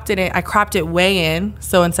like cropped it in. I cropped it way in.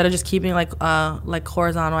 So instead of just keeping like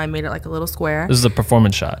horizontal, I made it like a little square. This is a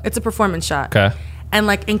performance shot. It's a performance shot. Okay. And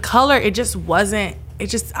like in color, it wasn't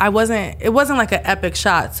like an epic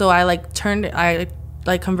shot. So I like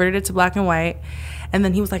converted it to black and white. And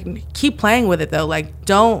then he was like, keep playing with it though. Like,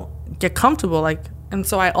 don't get comfortable. Like, and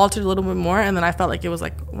so I altered a little bit more, and then I felt like it was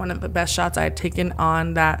like one of the best shots I had taken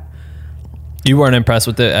on that You weren't impressed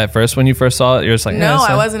with it at first when you first saw it? You're just like, no,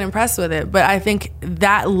 I I wasn't impressed with it. But I think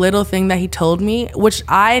that little thing that he told me, which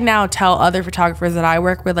I now tell other photographers that I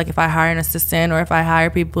work with, like if I hire an assistant or if I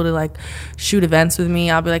hire people to like shoot events with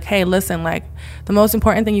me, I'll be like, hey, listen, like the most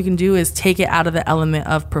important thing you can do is take it out of the element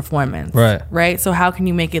of performance. Right? So how can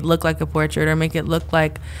you make it look like a portrait or make it look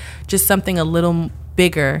like just something a little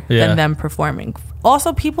bigger than them performing?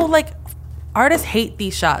 Also, people like... artists hate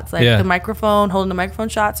these shots, like the microphone, holding the microphone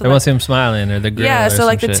shots. So they want to see them smiling or the grill. Yeah, so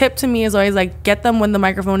like the shit. tip to me is always like get them when the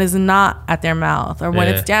microphone is not at their mouth or when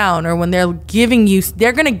it's down or when they're giving you,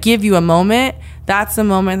 they're going to give you a moment. That's the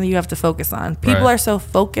moment that you have to focus on. People are so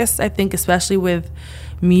focused, I think, especially with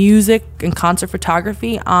music and concert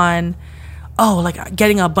photography on, like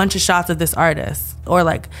getting a bunch of shots of this artist or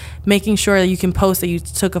like making sure that you can post that you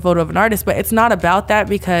took a photo of an artist. But it's not about that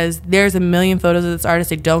because there's a million photos of this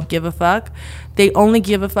artist. They don't give a fuck. They only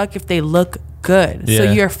give a fuck if they look good. So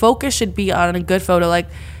your focus should be on a good photo. Like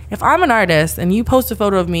if I'm an artist and you post a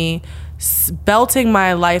photo of me belting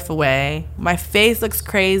my life away, my face looks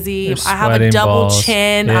crazy, I have a double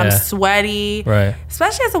chin, I'm sweaty,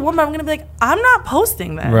 especially as a woman, I'm gonna be like, I'm not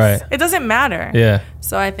posting this, it doesn't matter.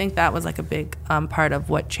 So I think that was like a big part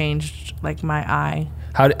of what changed like my eye.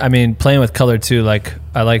 Playing with color too, like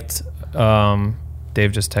I liked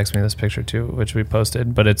Dave just texted me this picture too, which we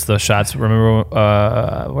posted, but it's the shots. Remember,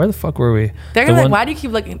 where the fuck were we? They're gonna be like, why do you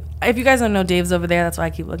keep looking? If you guys don't know, Dave's over there. That's why I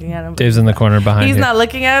keep looking at him. Dave's in the corner behind you. He's not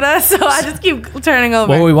looking at us, so I just keep turning over.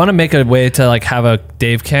 Well, we want to make a way to like have a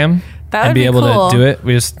Dave cam and be able to do it.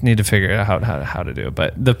 We just need to figure out how to do it.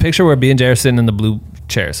 But the picture where B and J are sitting in the blue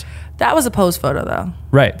chairs. That was a pose photo though.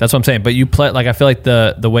 Right, that's what I'm saying. But you play like I feel like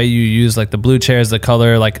the way you use like the blue chairs, the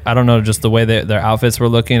color, like I don't know, just the way their outfits were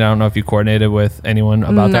looking. I don't know if you coordinated with anyone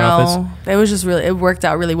about their outfits. No, it was just really, it worked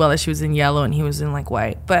out really well that she was in yellow and he was in like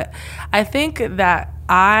white. But I think that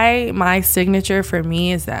my signature for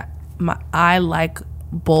me is that I like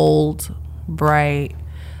bold, bright,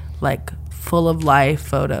 like full of life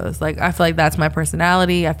photos. Like I feel like that's my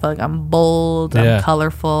personality. I feel like I'm bold, I'm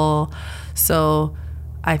colorful. So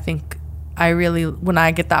I think I really, when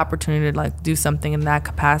I get the opportunity to like do something in that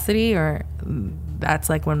capacity, or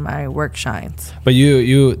that's like when my work shines. But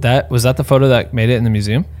was that the photo that made it in the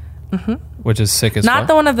museum? Mm-hmm. Which is sick as fuck. Not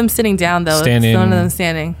the one of them sitting down though. Standing. It's the one of them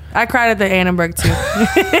standing. I cried at the Annenberg too.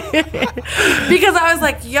 Because I was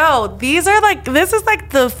like, yo, this is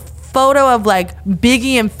like the photo of like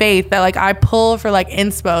Biggie and Faith that like I pull for like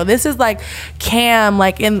inspo. This is like Cam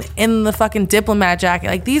like in the fucking diplomat jacket.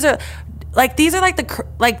 Like these are like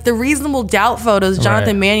the Reasonable Doubt photos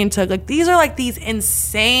Jonathan Mannion took. Like these are like these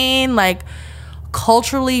insane like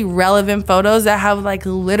culturally relevant photos that have like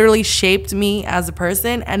literally shaped me as a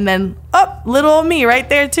person. And then little old me right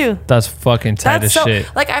there too. That's fucking tight as shit.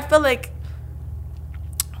 Like I feel like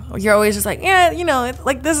you're always just like, yeah, you know,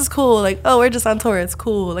 like this is cool. Like, oh, we're just on tour. It's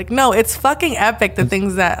cool. Like, no, it's fucking epic, the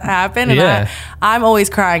things that happen. And I'm always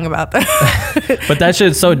crying about that. But that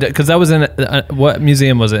shit's so, because that was in, what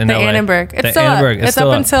museum was it in the LA? Annenberg. It's still Annenberg. up. It's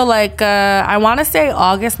up until like, I want to say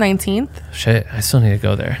August 19th. Shit, I still need to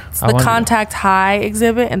go there. It's the Contact High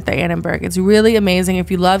exhibit at the Annenberg. It's really amazing.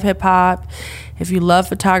 If you love hip hop, if you love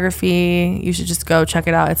photography, you should just go check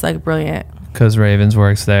it out. It's like brilliant. Because Ravens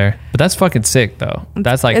works there. But that's fucking sick, though.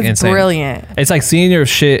 That's like it's insane. Brilliant. It's like seeing your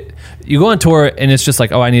shit. You go on tour and it's just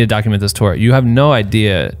like, oh, I need to document this tour. You have no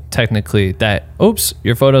idea, technically, that, oops,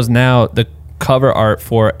 your photo's now the cover art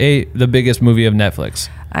for the biggest movie of Netflix.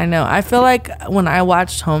 I know. I feel like when I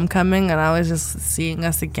watched Homecoming and I was just seeing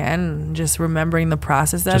us again and just remembering the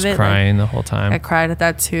process of it. Just crying the whole time. I cried at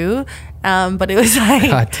that too. But it was like...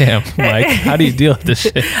 God damn, Mike. How do you deal with this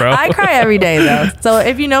shit, bro? I cry every day, though. So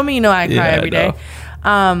if you know me, you know I cry every day.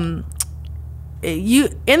 You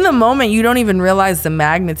in the moment, you don't even realize the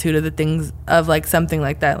magnitude of the things of like something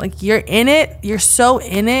like that. Like you're in it, you're so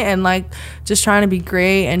in it and like just trying to be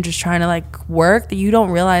great and just trying to like work that you don't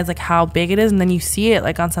realize like how big it is. And then you see it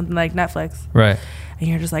like on something like Netflix. Right. And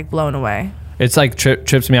you're just like blown away. It's like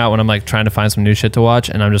trips me out when I'm like trying to find some new shit to watch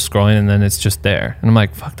and I'm just scrolling and then it's just there. And I'm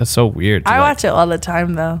like, fuck, that's so weird. I watch it all the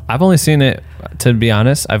time though. I've only seen it, to be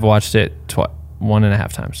honest, I've watched it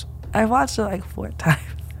 1.5 times. I watched it like 4 times.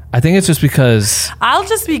 I think it's just because I'll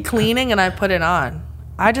just be cleaning and I put it on.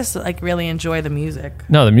 I just like really enjoy the music.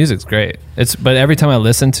 No, the music's great. But every time I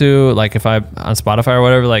listen to, like if I on Spotify or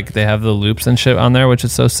whatever, like they have the loops and shit on there, which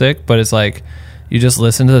is so sick. But it's like you just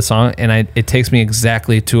listen to the song and it takes me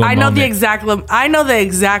exactly to a moment. I know the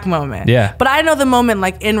exact moment. Yeah. But I know the moment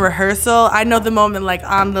like in rehearsal. I know the moment like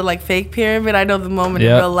on the like fake pyramid. I know the moment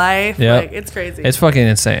in real life. Yep. Like it's crazy. It's fucking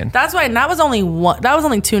insane. That's why. And that was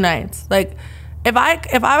only 2 nights. Like. If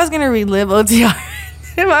I was gonna relive OTR,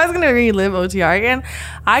 if I was gonna relive OTR again,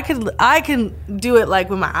 I can do it like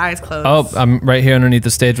with my eyes closed. Oh, I'm right here underneath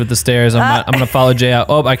the stage with the stairs. I'm gonna follow Jay out.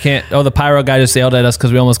 Oh, I can't. Oh, the pyro guy just yelled at us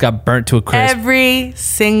because we almost got burnt to a crisp. Every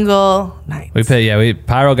single night.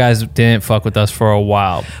 Pyro guys didn't fuck with us for a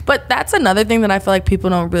while. But that's another thing that I feel like people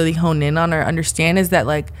don't really hone in on or understand is that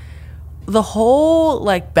like the whole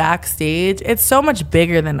like backstage, it's so much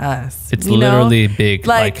bigger than us. It's literally big.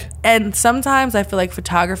 Like, and sometimes I feel like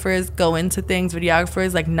photographers go into things,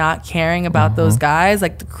 videographers like not caring about those guys,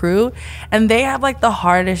 like the crew, and they have like the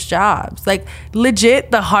hardest jobs, like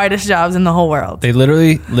legit the hardest jobs in the whole world. They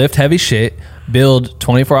literally lift heavy shit, build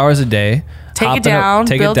 24 hours a day. Take it down,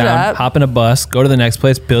 build it up. Hop in a bus, go to the next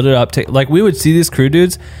place, build it up. Like we would see these crew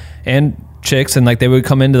dudes and chicks, and like they would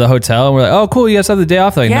come into the hotel, and we're like, "Oh, cool, you guys have the day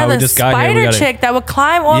off." Like, yeah, no, we just got here. We got chick that would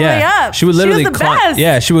climb all the way up. She would literally was the best.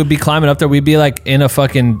 Yeah, she would be climbing up there. We'd be like in a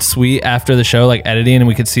fucking suite after the show, like editing, and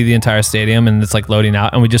we could see the entire stadium, and it's like loading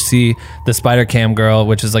out, and we just see the spider cam girl,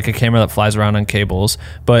 which is like a camera that flies around on cables,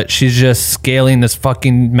 but she's just scaling this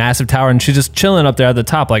fucking massive tower, and she's just chilling up there at the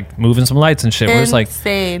top, like moving some lights and shit. We're just like,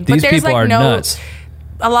 these people are nuts.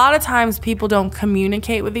 A lot of times people don't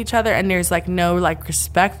communicate with each other, and there's like no like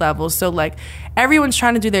respect levels. So like everyone's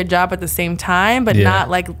trying to do their job at the same time, but not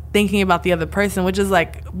like thinking about the other person, which is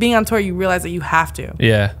like being on tour, you realize that you have to.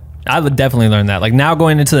 Yeah. I would definitely learn that. Like now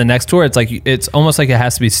going into the next tour, it's like it's almost like it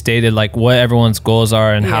has to be stated like what everyone's goals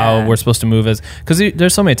are and how we're supposed to move as, because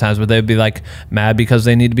there's so many times where they'd be like mad because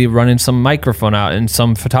they need to be running some microphone out and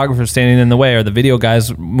some photographer standing in the way, or the video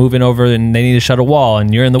guys moving over and they need to shut a wall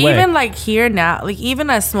and you're in the way. Even like here now, like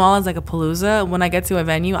even as small as like a Palooza, when I get to a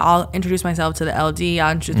venue, I'll introduce myself to the LD,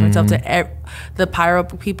 I'll introduce myself to the pyro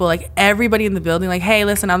people, like everybody in the building, like, hey,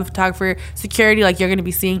 listen, I'm the photographer, security, like you're gonna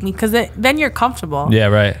be seeing me, because then you're comfortable. Yeah,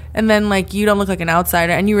 right. And then like you don't look like an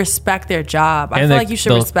outsider, and you respect their job. I feel like you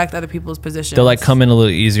should respect other people's positions. They'll like come in a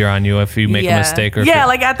little easier on you if you make a mistake, or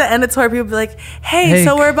like at the end of tour, people be like, hey,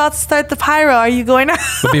 so we're about to start the pyro, are you going out?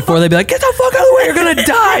 But before they'd be like, get the fuck out of the way, you're gonna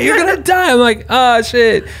die, you're gonna die. I'm like, oh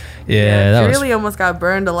shit. Yeah, that really almost got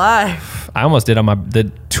burned alive. I almost did on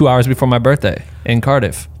the 2 hours before my birthday in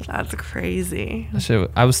Cardiff. That's crazy.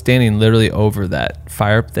 I was standing literally over that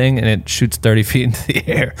fire thing, and it shoots 30 feet into the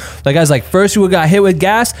air. Like I was like, first you would got hit with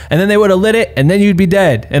gas, and then they would have lit it, and then you'd be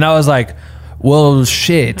dead. And I was like, well,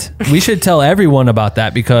 shit. We should tell everyone about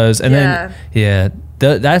that, because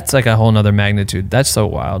that's like a whole nother magnitude. That's so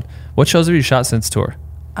wild. What shows have you shot since tour?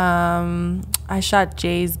 I shot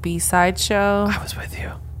Jay's B-side show. I was with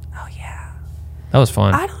you. Oh yeah, that was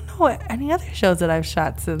fun. I don't know what any other shows that I've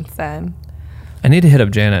shot since then. I need to hit up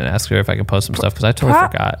Janet and ask her if I can post some stuff, because I totally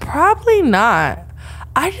forgot. Probably not.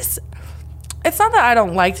 It's not that I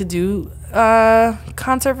don't like to do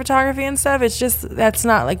concert photography and stuff. It's just that's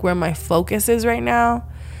not like where my focus is right now.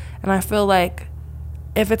 And I feel like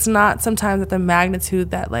if it's not sometimes at the magnitude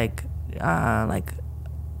that like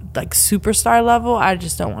superstar level, I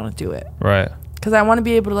just don't want to do it. Right. Because I want to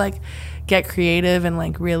be able to like get creative and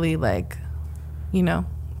like really like,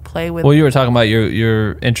 play with. Well, you were talking about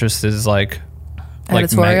your interest is like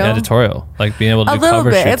editorial, like being able to do a little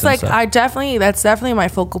cover bit. shoots. It's like stuff. that's definitely my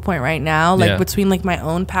focal point right now. Like between like my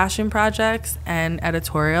own passion projects and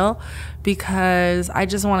editorial, because I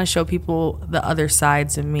just want to show people the other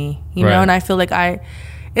sides of me, you know. And I feel like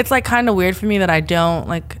it's like kind of weird for me that I've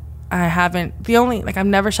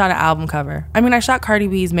never shot an album cover. I mean, I shot Cardi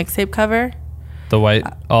B's mixtape cover. The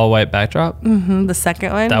all white backdrop? Mm-hmm, the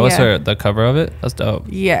second one. That was the cover of it? That's dope.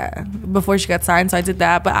 Yeah. Before she got signed, so I did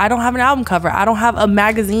that. But I don't have an album cover. I don't have a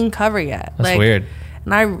magazine cover yet. That's weird.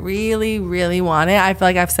 And I really, really want it. I feel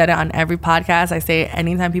like I've said it on every podcast. I say it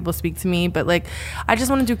anytime people speak to me. But like, I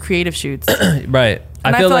just want to do creative shoots. Right.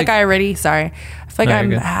 And I feel like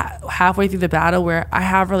I'm halfway through the battle where I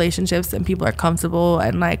have relationships and people are comfortable.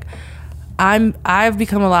 And like, I've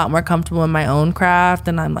become a lot more comfortable in my own craft,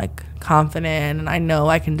 and I'm like confident, and I know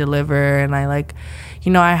I can deliver, and I like,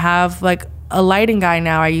 I have like a lighting guy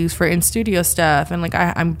now I use for in studio stuff, and like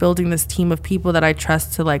I'm building this team of people that I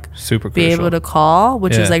trust to like be able to call,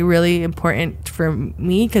 which is like really important for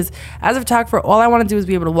me, because as a photographer, all I want to do is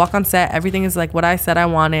be able to walk on set, everything is like what I said I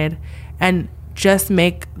wanted, and just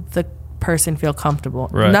make the person feel comfortable,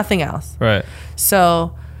 nothing else. Right.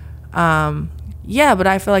 So but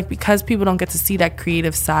I feel like because people don't get to see that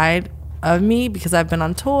creative side of me, because I've been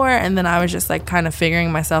on tour and then I was just like kind of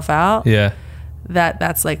figuring myself out. Yeah.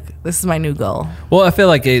 That's like, this is my new goal. Well, I feel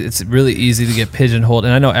like it's really easy to get pigeonholed,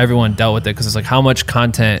 and I know everyone dealt with it, because it's like, how much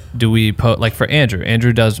content do we put? Like for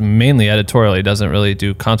Andrew does mainly editorial. He doesn't really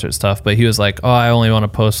do concert stuff, but he was like, I only want to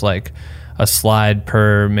post like a slide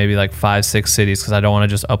per maybe like 5-6 cities, because I don't want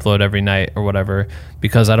to just upload every night or whatever,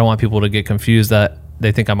 because I don't want people to get confused that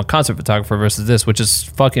they think I'm a concert photographer versus this, which is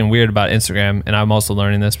fucking weird about Instagram. And I'm also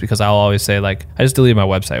learning this because I'll always say like, I just deleted my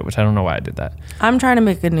website, which I don't know why I did that. I'm trying to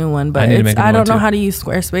make a new one, but I don't know how to use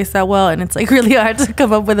Squarespace that well, and it's like really hard to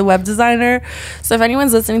come up with a web designer. So if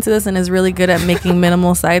anyone's listening to this and is really good at making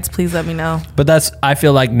minimal sites, please let me know. But I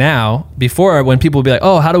feel like now, before when people would be like,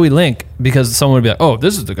 oh, how do we link? Because someone would be like, oh,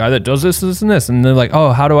 this is the guy that does this, this, and this. And they're like,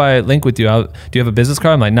 oh, how do I link with you? Do you have a business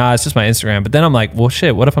card? I'm like, nah, it's just my Instagram. But then I'm like, well,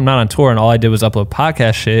 shit, what if I'm not on tour and all I did was upload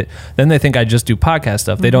podcast shit? Then they think I just do podcast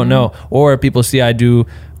stuff. They don't know. Or people see I do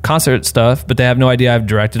concert stuff, but they have no idea I've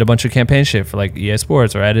directed a bunch of campaign shit for like EA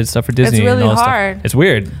Sports, or I did stuff for Disney. It's really and all hard. Stuff. It's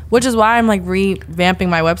weird. Which is why I'm like revamping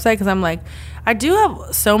my website, because I'm like, I do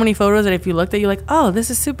have so many photos that if you looked at, you're like, oh,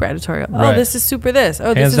 this is super editorial. Right. Oh, this is super this.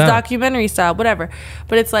 Oh, this is documentary style, whatever.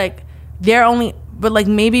 But it's like, but like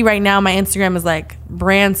maybe right now my Instagram is like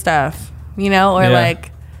brand stuff, or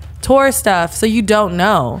like tour stuff. So you don't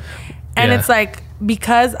know. And it's like,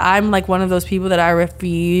 because I'm like one of those people that I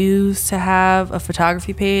refuse to have a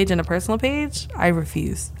photography page and a personal page, I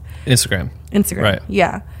refuse. Instagram. Right.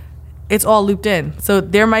 Yeah. It's all looped in. So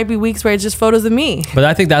there might be weeks where it's just photos of me. But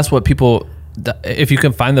I think that's what people, if you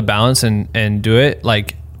can find the balance and do it,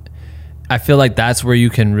 like, I feel like that's where you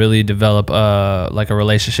can really develop like a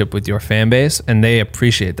relationship with your fan base, and they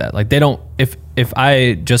appreciate that. Like, they don't, if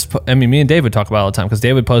I just, me and Dave would talk about it all the time, because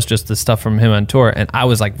Dave would post just the stuff from him on tour, and I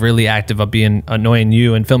was like really active of being annoying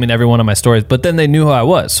you and filming every one of my stories, but then they knew who I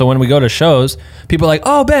was. So when we go to shows, people are like,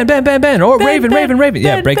 oh, Ben, or Raven.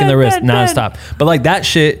 Yeah, breaking the wrist nonstop. But like that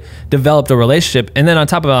shit developed a relationship. And then on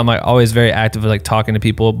top of it, I'm like always very active, like talking to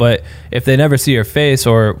people. But if they never see your face,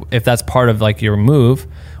 or if that's part of like your move,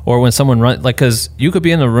 or when someone runs, like, because you could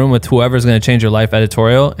be in the room with whoever's going to change your life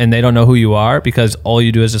editorial, and they don't know who you are because all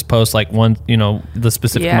you do is just post like one, the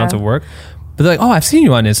specific amounts of work. But they're like, oh, I've seen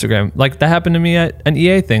you on Instagram. Like, that happened to me at an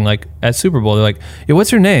EA thing, like at Super Bowl. They're like, yeah,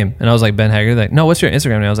 what's your name? And I was like, Ben Hager. They're like, no, what's your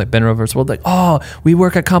Instagram name? I was like, Ben Reverse World. Like, oh, we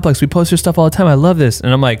work at Complex. We post your stuff all the time. I love this.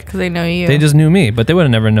 And I'm like, because they know you. They just knew me, but they would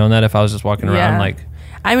have never known that if I was just walking around like.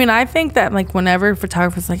 I mean, I think that like whenever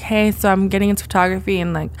photographers like, hey, so I'm getting into photography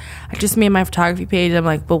and like I just made my photography page. I'm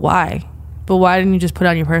like, but why? But why didn't you just put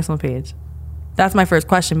it on your personal page? That's my first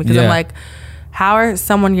question, because I'm like, how are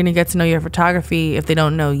someone going to get to know your photography if they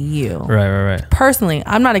don't know you? Right. Personally,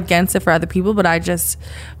 I'm not against it for other people, but I just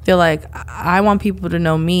feel like I want people to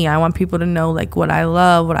know me. I want people to know like what I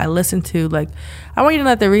love, what I listen to. Like, I want you to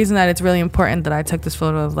know that the reason that it's really important that I took this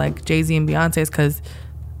photo of like Jay-Z and Beyonce is because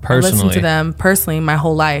I listen to them personally my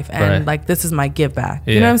whole life, and like this is my give back.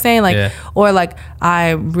 You know what I'm saying? Like, or like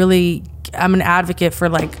I'm an advocate for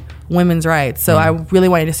like women's rights, so I really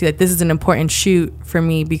want you to see like this is an important shoot for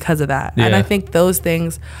me because of that. And I think those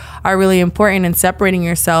things are really important in separating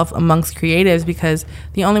yourself amongst creatives, because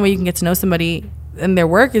the only way you can get to know somebody and their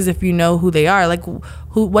work is if you know who they are, like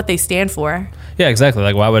what they stand for. Yeah, exactly.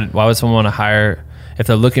 Like, why would someone want to hire, if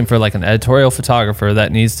they're looking for like an editorial photographer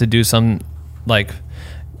that needs to do some like,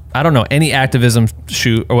 I don't know, any activism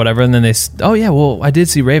shoot or whatever, and then they, oh yeah, well, I did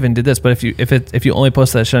see Raven did this, but if you only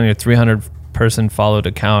post that shit on your 300 person followed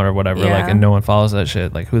account or whatever, like, and no one follows that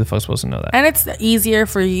shit, like, who the fuck's supposed to know that? And it's easier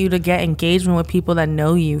for you to get engagement with people that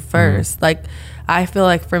know you first. Like, I feel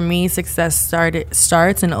like for me, success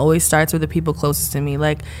starts and always starts with the people closest to me.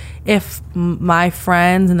 Like, if my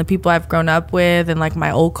friends and the people I've grown up with and like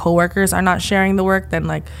my old coworkers are not sharing the work, then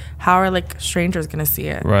like, how are like strangers gonna see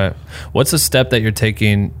it? Right. What's a step that you're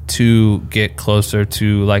taking to get closer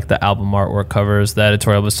to like the album artwork covers, the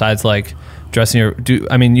editorial, besides like dressing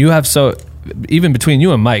you have even between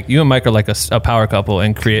you and Mike are like a power couple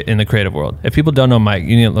in the creative world. If people don't know Mike,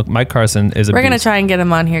 you need to look. Mike Carson is We're going to try and get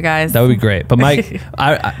him on here, guys. That would be great. But Mike,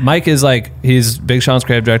 Mike is like, he's Big Sean's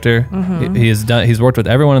creative director. He's worked with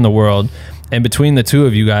everyone in the world. And between the two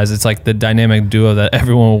of you guys, it's like the dynamic duo that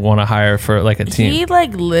everyone will want to hire for like a team. He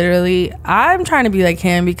like literally, I'm trying to be like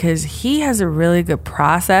him because he has a really good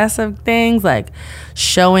process of things, like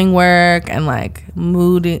showing work and like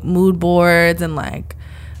mood boards and like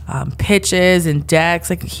pitches and decks.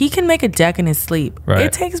 Like, he can make a deck in his sleep. Right.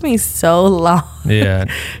 It takes me so long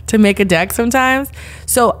to make a deck sometimes.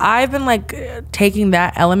 So I've been like taking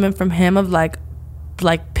that element from him of like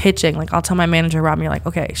pitching. Like, I'll tell my manager Robin, you're like,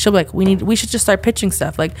 okay, she'll be like, we should just start pitching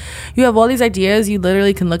stuff. Like, you have all these ideas, you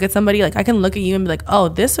literally can look at somebody, like I can look at you and be like, oh,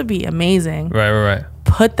 this would be amazing. Right.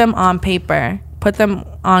 Put them on paper, put them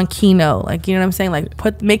on Keynote, like, you know what I'm saying?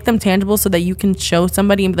 Like, make them tangible so that you can show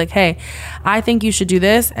somebody and be like, hey, I think you should do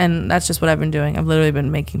this. And that's just what I've been doing. I've literally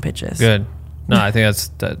been making pitches. Good. No, I think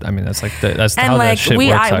that's like that's And how like that shit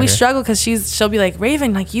works out we here. struggle because she'll be like,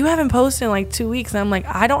 Raven, like you haven't posted in like 2 weeks, and I'm like,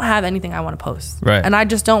 I don't have anything I want to post, Right. And I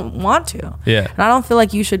just don't want to, Yeah. And I don't feel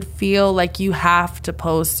like you should feel like you have to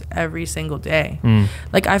post every single day. Mm.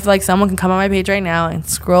 Like I feel like someone can come on my page right now and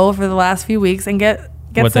scroll for the last few weeks and get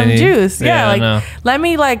What they some need. juice. Yeah, I know. like let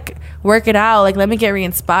me like work it out. Like let me get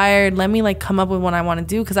re-inspired. Let me like come up with what I want to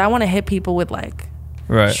do because I want to hit people with like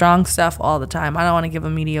Right. strong stuff all the time. I don't want to give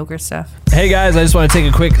them mediocre stuff. Hey guys, I just want to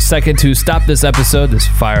take a quick second to stop this episode, this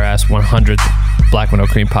fire ass 100th Black with No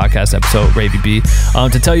Cream podcast episode, Ravy B,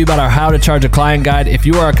 to tell you about our How to Charge a Client guide. If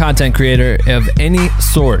you are a content creator of any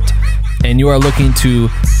sort and you are looking to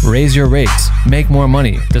raise your rates, make more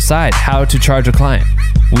money, decide how to charge a client,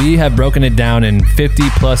 we have broken it down in 50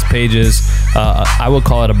 plus pages. I would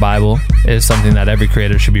call it a Bible. It is something that every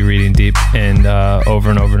creator should be reading deep and over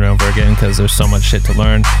and over and over again because there's so much shit to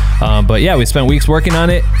learn. But yeah, we spent weeks working on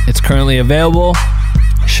it. It's currently available.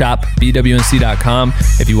 shopbwnc.com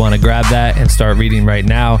if you want to grab that and start reading right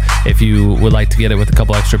now. If you would like to get it with a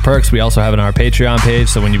couple extra perks, we also have it on our Patreon page.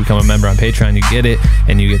 So when you become a member on Patreon, you get it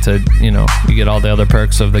and you get to, you get all the other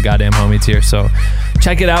perks of the goddamn homie tier. So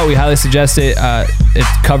check it out. We highly suggest it. It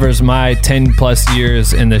covers my 10 plus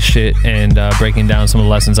years in this shit and breaking down some of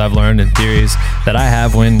the lessons I've learned and theories that I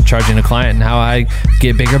have when charging a client and how I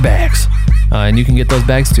get bigger bags. And you can get those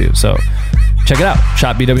bags too. So check it out.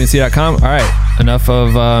 Shopbwnc.com. All right. Enough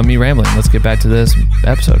of me rambling. Let's get back to this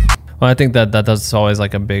episode. Well, I think that's always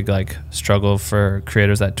like a big like struggle for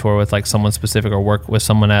creators that tour with like someone specific or work with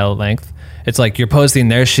someone at length. It's like you're posting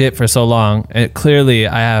their shit for so long, and clearly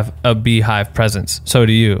I have a beehive presence. So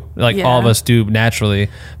do you. Like all of us do naturally.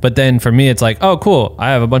 But then for me, it's like, oh, cool. I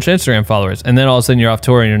have a bunch of Instagram followers, and then all of a sudden you're off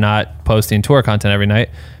tour and you're not posting tour content every night.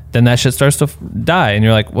 Then that shit starts to die and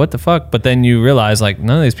you're like, what the fuck? But then you realize like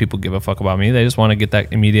none of these people give a fuck about me. They just want to get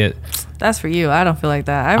that immediate. That's for you. I don't feel like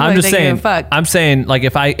that. I feel I'm like just they saying, give a fuck. I'm saying like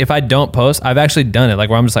if I don't post, I've actually done it. Like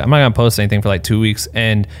where I'm just like, I'm not going to post anything for like 2 weeks.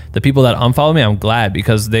 And the people that unfollow me, I'm glad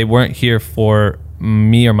because they weren't here for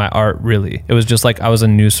me or my art really. It was just like I was a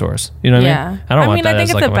news source. You know what I mean? I don't want that I think as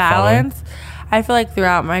it's like a my following. balance. I feel like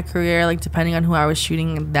throughout my career, like depending on who I was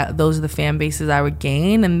shooting, those are the fan bases I would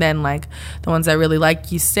gain, and then like the ones that really like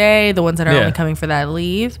you stay, the ones that are only coming for that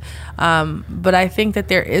leave. But I think that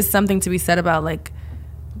there is something to be said about like,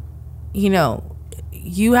 you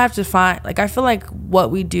have to find like I feel like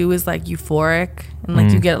what we do is like euphoric, and like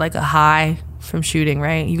you get like a high from shooting,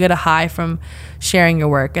 right? You get a high from sharing your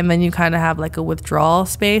work, and then you kind of have like a withdrawal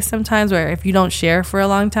space sometimes where if you don't share for a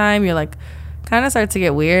long time, you're like kind of start to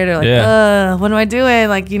get weird or like what am I doing,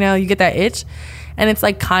 like you get that itch. And it's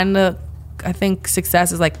like kind of I think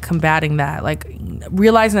success is like combating that, like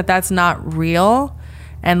realizing that that's not real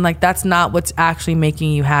and like that's not what's actually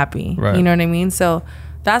making you happy, right? You know what I mean? So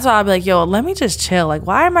that's why I'll be like, yo, let me just chill. Like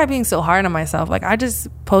why am I being so hard on myself? Like I just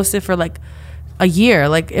posted for like a year.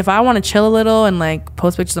 Like if I want to chill a little and like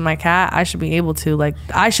post pictures of my cat, I should be able to. Like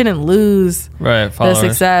I shouldn't lose the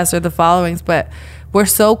success or the followings. But we're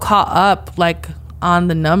so caught up like on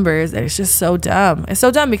the numbers that it's just so dumb. It's so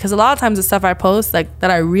dumb because a lot of times the stuff I post like that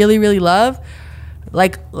I really, really love,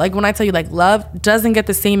 like when I tell you like love doesn't get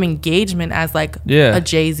the same engagement as like a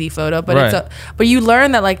Jay-Z photo, but but you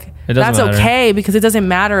learn that like that's okay because it doesn't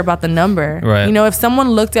matter about the number. Right. If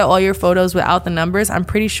someone looked at all your photos without the numbers, I'm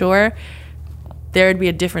pretty sure there would be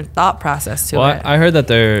a different thought process to it. I heard that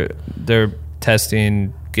they're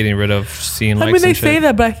testing getting rid of seeing likes. I mean, they and say shit.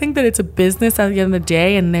 that, but I think that it's a business at the end of the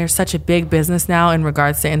day, and there's such a big business now in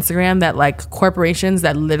regards to Instagram that like corporations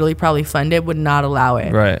that literally probably fund it would not allow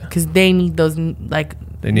it, right? Because they need those like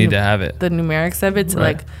they need to have it, the numerics of it to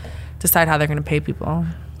like decide how they're going to pay people.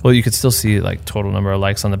 Well, you could still see like total number of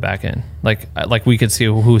likes on the back end. Like we could see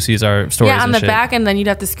who sees our stories. Yeah, on and the shit. back end, then you'd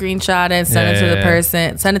have to screenshot it, send it to the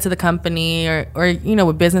person, send it to the company, or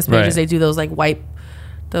with business pages they do those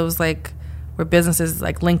like where businesses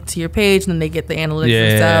like link to your page and then they get the analytics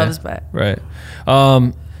themselves. But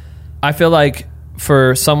I feel like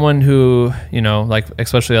for someone who like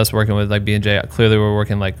especially us working with like B&J, clearly we're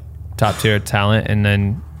working like top tier talent and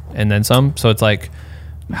then some. So it's like,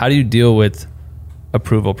 how do you deal with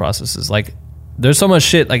approval processes? Like there's so much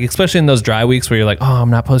shit, like especially in those dry weeks where you're like, oh, I'm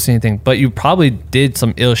not posting anything, but you probably did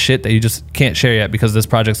some ill shit that you just can't share yet because this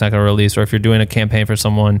project's not going to release, or if you're doing a campaign for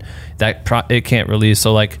someone that it can't release.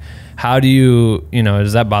 So like, how do you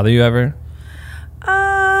does that bother you ever?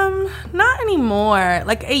 Not anymore.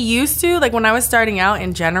 Like it used to, like when I was starting out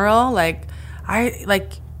in general, like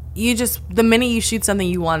the minute you shoot something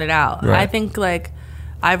you want it out. Right. I think like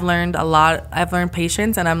I've learned a lot. I've learned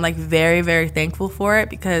patience, and I'm like very, very thankful for it,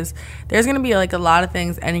 because there's gonna be like a lot of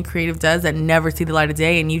things any creative does that never see the light of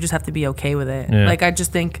day, and you just have to be okay with it. Yeah. Like I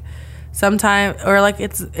just think sometimes, or like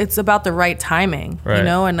it's about the right timing, Right. you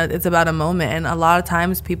know, and it's about a moment. And a lot of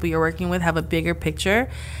times people you're working with have a bigger picture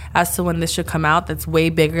as to when this should come out that's way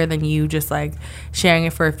bigger than you just like sharing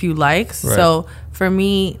it for a few likes. Right. So for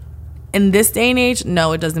me, in this day and age,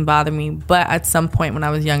 no, it doesn't bother me. But at some point when I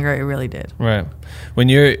was younger, it really did. Right. When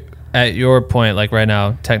you're at your point, like right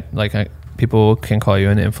now, people can call you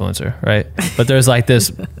an influencer, right? But there's like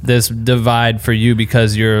this divide for you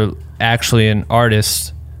because you're actually an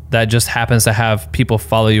artist that just happens to have people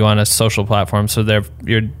follow you on a social platform. So they're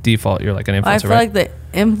your default, you're like an influencer, I feel right? like the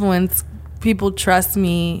influence, people trust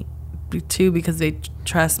me too because they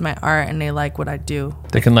trust my art and they like what I do.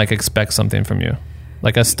 They can like expect something from you,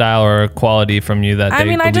 like a style or a quality from you that I they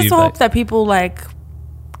mean, I just believe, hope that people like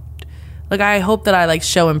I hope that I like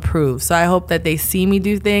show improve. So I hope that they see me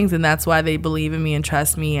do things, and that's why they believe in me and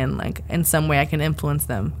trust me, and like in some way I can influence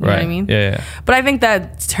them. You know what I mean? Yeah. But I think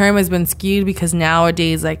that term has been skewed because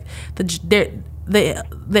nowadays, like the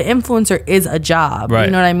influencer is a job. Right.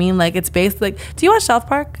 You know what I mean? Like it's based like. Do you watch South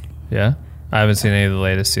Park? Yeah. I haven't seen any of the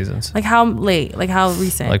latest seasons. Like how late? Like how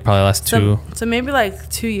recent? Like probably last two. So maybe like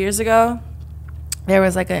 2 years ago, there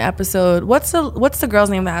was like an episode. What's the girl's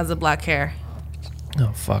name that has the black hair?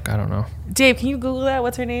 Oh fuck, I don't know. Dave, can you Google that?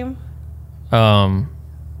 What's her name?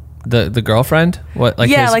 The girlfriend? What? Like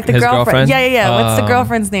yeah, his, like the his girlfriend. Yeah. What's the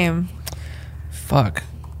girlfriend's name? Fuck.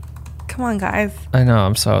 Come on, guys. I know.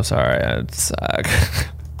 I'm so sorry. I suck.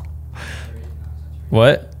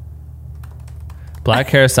 What? Black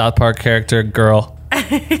hair, South Park character, girl.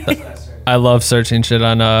 I love searching shit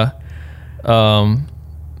on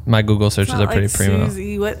my Google searches are pretty primo.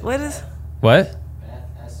 Susie. What is? What?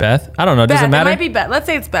 Beth? I don't know. Does Beth. it matter? It might be Beth. Let's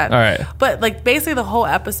say it's Beth. All right. But like basically the whole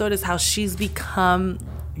episode is how she's become.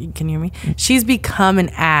 Can you hear me? She's become an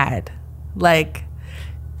ad. Like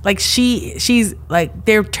she's like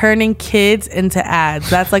they're turning kids into ads.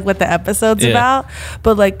 That's like what the episode's about.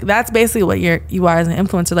 But like that's basically what you are as an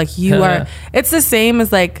influencer. Like you Hell are. yeah. It's the same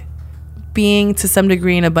as like being to some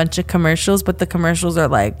degree in a bunch of commercials, but the commercials are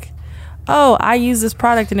like, oh, I used this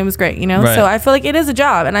product and it was great, you know? Right. So I feel like it is a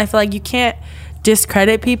job, and I feel like you can't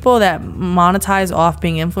discredit people that monetize off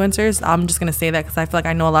being influencers. I'm just going to say that because I feel like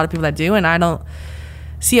I know a lot of people that do, and I don't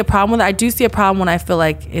see a problem with it. I do see a problem when I feel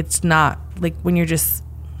like it's not, like when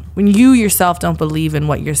you yourself don't believe in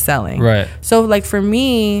what you're selling. Right. So like for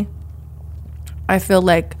me, I feel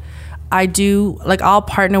like I'll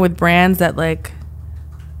partner with brands that like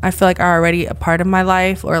I feel like are already a part of my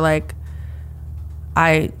life, or like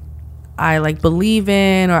I like believe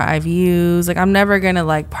in, or I've used. Like I'm never gonna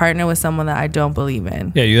like partner with someone that I don't believe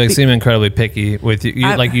in. Yeah, you like seem incredibly picky with you.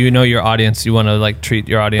 Like you know your audience. You want to like treat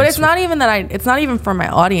your audience. But it's not even that it's not even for my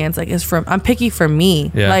audience. Like I'm picky for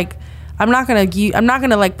me. Yeah. Like I'm not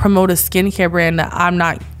gonna like promote a skincare brand that I'm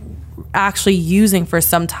not actually using for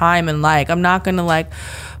some time, and like I'm not gonna like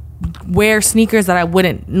wear sneakers that I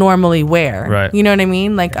wouldn't normally wear. Right. You know what I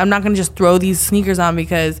mean? Like I'm not gonna just throw these sneakers on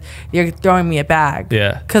because you're throwing me a bag.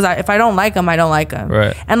 Yeah. Because if I don't like them, I don't like them.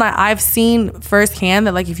 Right. And like I've seen firsthand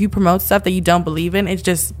that like if you promote stuff that you don't believe in, it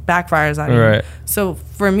just backfires on you. Right. So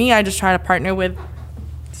for me, I just try to partner with.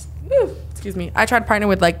 I try to partner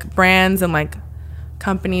with like brands and like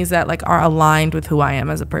companies that like are aligned with who I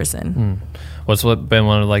am as a person. What's been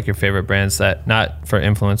one of like your favorite brands that, not for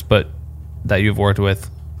influence, but that you've worked with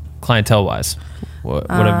clientele wise? What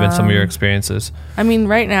have been some of your experiences? I mean,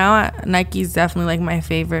 right now, Nike's definitely like my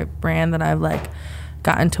favorite brand that I've like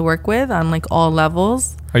gotten to work with on like all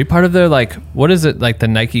levels. Are you part of their like, what is it, like the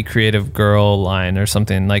Nike Creative Girl line or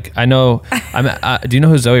something? Like I know, do you know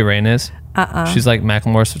who Zoe Rain is? She's like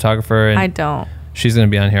Macklemore's photographer. And I don't. She's gonna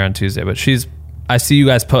be on here on Tuesday, but I see you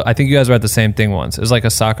guys I think you guys were at the same thing once. It was like a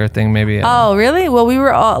soccer thing, maybe. Oh, really? Well, we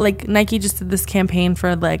were all like Nike just did this campaign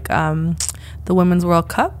for like the Women's World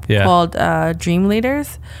Cup called Dream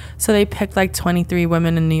Leaders. So they picked like 23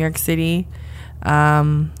 women in New York City,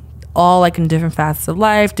 all like in different facets of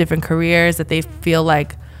life, different careers that they feel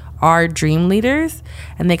like are dream leaders,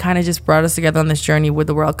 and they kind of just brought us together on this journey with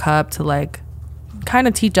the World Cup to like kind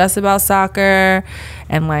of teach us about soccer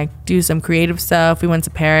and like do some creative stuff. We went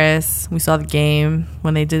to Paris. We saw the game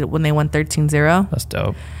when they won 13-0. That's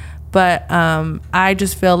dope. But I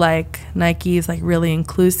just feel like Nike is like really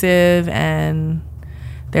inclusive, and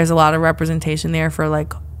there's a lot of representation there for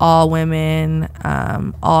like all women,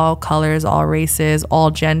 all colors, all races,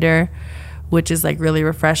 all gender, which is like really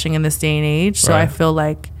refreshing in this day and age. So Right. I feel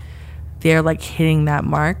like they're like hitting that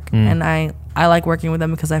mark, and I like working with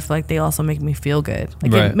them because I feel like they also make me feel good.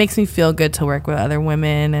 Like Right. it makes me feel good to work with other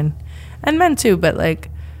women and men too. But like,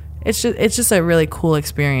 it's just a really cool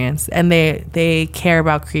experience, and they care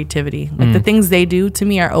about creativity. Like the things they do to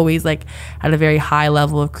me are always like at a very high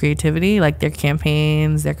level of creativity, like their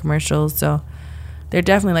campaigns, their commercials. So they're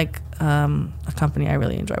definitely like a company I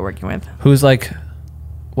really enjoy working with.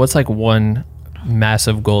 What's like one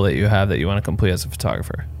massive goal that you have that you want to complete as a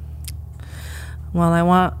photographer? Well, I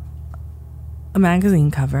want a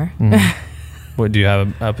magazine cover. What do you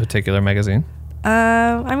have a particular magazine?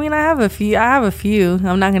 I mean, I have a few.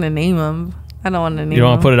 I'm not gonna name them. I don't want to name. You don't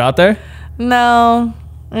want to put it out there? No,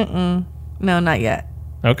 no, not yet.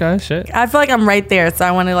 Okay, shit. I feel like I'm right there, so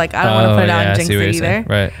I want to like. I don't want to put it out and jinx it either.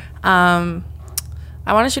 Right.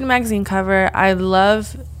 I want to shoot a magazine cover. I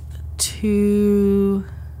love to.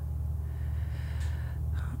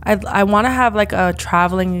 I want to have like a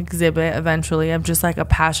traveling exhibit eventually. I'm just like a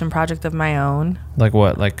passion project of my own. Like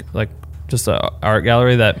what? Like just an art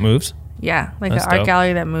gallery that moves? Yeah, like That's an art dope.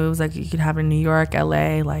 gallery that moves. Like you could have in New York,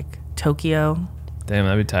 LA, like Tokyo, Damn,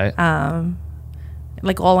 that'd be tight.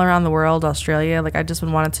 like all around the world, Australia. Like I just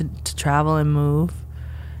would want it to travel and move.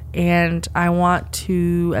 And I want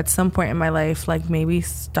to, at some point in my life, like maybe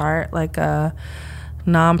start like a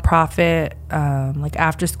nonprofit, like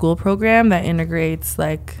after school program that integrates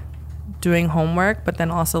like doing homework, but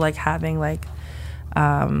then also like having like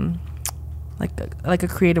a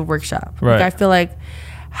creative workshop. Right. Like I feel like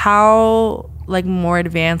how like more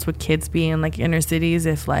advanced would kids be in like inner cities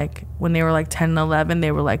if like when they were like 10 and 11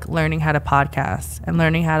 they were like learning how to podcast and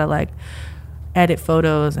learning how to like edit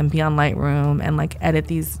photos and be on Lightroom and like edit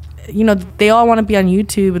these, you know, they all want to be on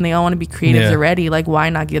YouTube and they all want to be creatives Yeah. already. Like why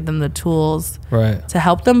not give them the tools Right. to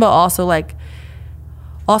help them, but also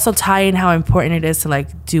tie in how important it is to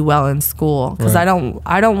like do well in school, because Right.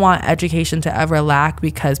 I don't want education to ever lack,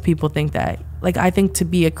 because people think that, like, I think to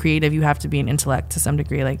be a creative you have to be an intellect to some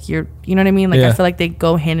degree, like you know what I mean, like Yeah. I feel like they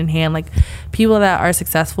go hand in hand. Like people that are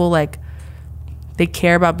successful, like they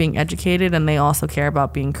care about being educated and they also care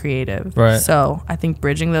about being creative. Right. So I think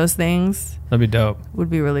bridging those things That'd be dope. would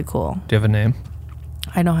be really cool. Do you have a name?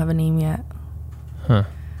 I don't have a name yet.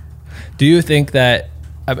 Do you think that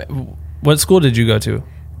what school did you go to?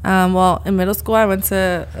 Well, in middle school I went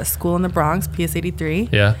to a school in the Bronx, PS 83.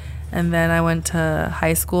 Yeah. And then I went to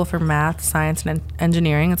high school for math, science, and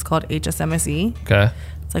engineering. It's called HSMSE. Okay.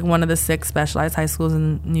 It's like one of the 6 specialized high schools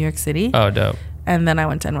in New York City. Oh, dope. And then I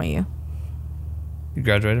went to NYU. You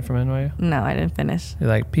graduated from NYU? No, I didn't finish. You're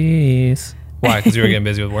like, peace. Why? Because you were getting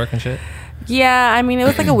busy with work and shit? Yeah, I mean, it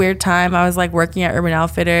was like a weird time. I was like working at Urban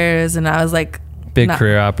Outfitters, and I was like... Big not-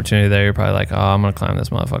 career opportunity there. You're probably like, oh, I'm going to climb this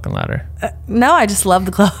motherfucking ladder. No, I just loved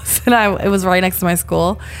the clothes. And it was right next to my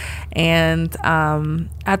school. And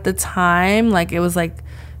at the time, like, it was like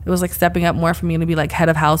stepping up more for me to be like head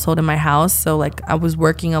of household in my house. So like I was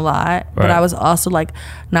working a lot, but Right. I was also like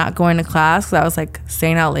not going to class, because I was like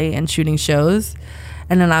staying out late and shooting shows.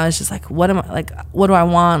 And then I was just like, what do I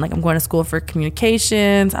want? Like, I'm going to school for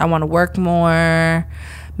communications. I want to work more.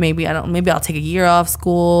 Maybe I'll take a year off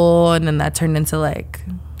school. And then that turned into like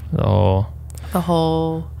Oh, the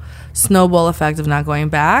whole snowball effect of not going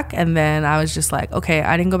back. And then I was just like, okay,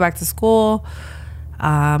 I didn't go back to school.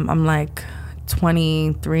 I'm like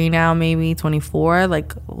 23 now, maybe 24.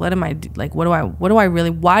 Like, what am I like? What do I really?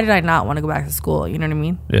 Why did I not want to go back to school? You know what I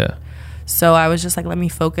mean? yeah. So I was just like, let me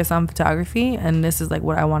focus on photography, and this is like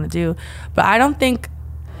what I want to do. But I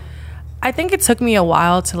think it took me a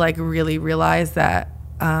while to like really realize that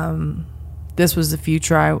this was the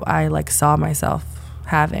future I like saw myself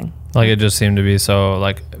having. Like, it just seemed to be so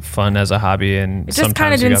like fun as a hobby, and It just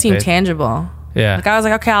kind of didn't seem tangible. Yeah. Like I was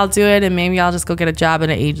like, okay, I'll do it, and maybe I'll just go get a job in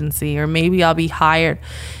an agency, or maybe I'll be hired.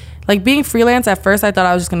 Like being freelance, at first I thought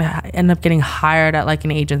I was just gonna end up getting hired at like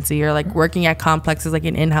an agency, or like working at complexes like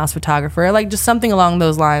an in-house photographer, or like just something along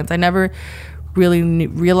those lines. I never really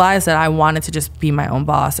realized that I wanted to just be my own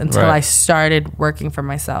boss until Right. I started working for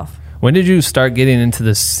myself. When did you start getting into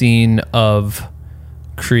the scene of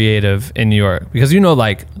creative in New York? Because you know,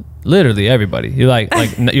 like literally everybody. You like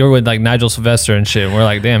you're with like Nigel Sylvester and shit. And we're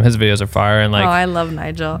like, damn, his videos are fire, and like, Oh, I love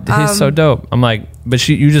Nigel. he's so dope. I'm like, but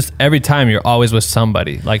you just every time you're always with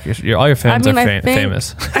somebody. Like all your friends I mean, are I think-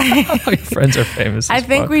 famous. All your friends are famous. I as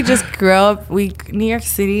think fuck. we just grew up. New York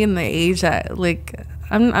City in the age that like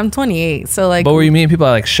I'm 28, so like. But were you meeting people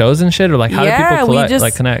at like shows and shit, or like how Yeah, did we people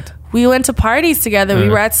just- connect? We went to parties together. We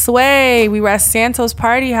were at Sway. We were at Santos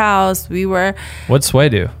Party House. What's Sway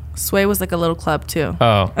do? Sway was like a little club too. Oh,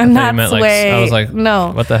 I thought And you not meant, like, Sway. I was like,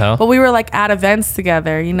 no, what the hell? But we were like at events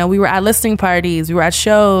together. You know, we were at listening parties. We were at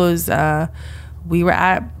shows. We were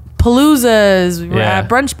at paloozas, we were Yeah. at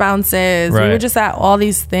brunch bounces. We Right. were just at all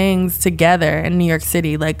these things together in New York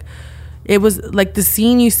City. Like, it was like the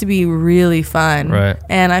scene used to be really fun. Right.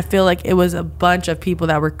 And I feel like it was a bunch of people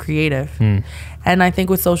that were creative. And I think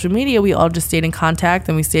with social media, we all just stayed in contact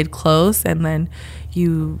and we stayed close. And then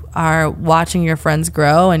you are watching your friends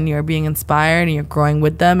grow and you're being inspired and you're growing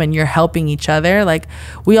with them and you're helping each other. Like,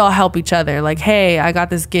 we all help each other. Like, hey, I got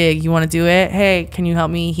this gig. You want to do it? Hey, can you help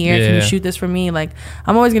me here? Can you Yeah. shoot this for me? Like,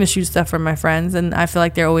 I'm always going to shoot stuff for my friends, and I feel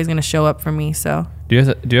like they're always going to show up for me. So Do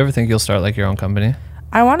you ever think you'll start like your own company?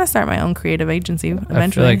 I want to start my own creative agency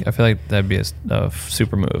eventually. I feel like that'd be a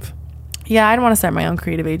super move. Yeah, I'd want to start my own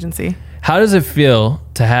creative agency. How does it feel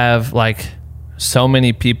to have like so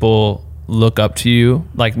many people look up to you?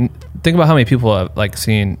 Like, think about how many people have like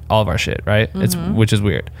seen all of our shit, right? It's which is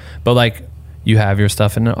weird, but like you have your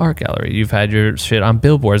stuff in an art gallery. You've had your shit on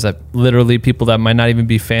billboards that literally people that might not even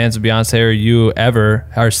be fans of Beyonce or you ever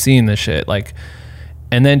are seeing this shit. Like,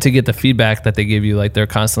 and then to get the feedback that they give you, like they're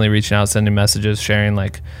constantly reaching out, sending messages, sharing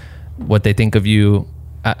like what they think of you.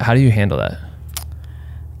 How do you handle that?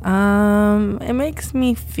 It makes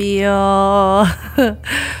me feel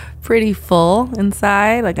pretty full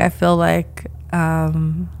inside. Like, I feel like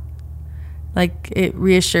it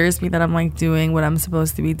reassures me that I'm like doing what I'm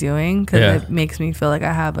supposed to be doing, because Yeah. it makes me feel like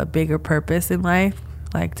I have a bigger purpose in life,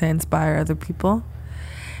 like to inspire other people.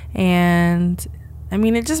 And I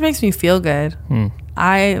mean, it just makes me feel good.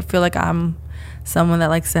 I feel like I'm someone that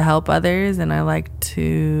likes to help others, and I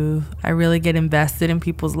really get invested in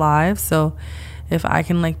people's lives. So if I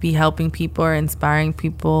can like be helping people or inspiring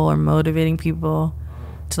people or motivating people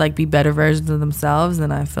to like be better versions of themselves,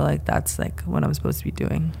 then I feel like that's like what I'm supposed to be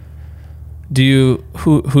doing.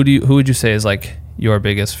 Who would you say is like your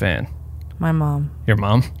biggest fan? My mom. Your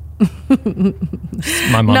mom?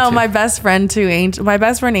 My mom. No, too. my best friend too, Angel. My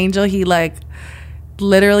best friend Angel, he like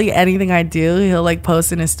literally anything I do, he'll like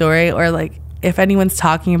post in his story, or like if anyone's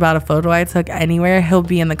talking about a photo I took anywhere, he'll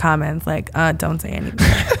be in the comments like, don't say anything.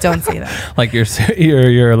 Don't say that. Like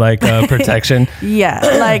your like protection. Yeah,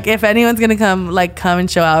 like if anyone's gonna come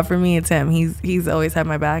and show out for me, it's him. He's always had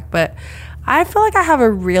my back. But I feel like I have a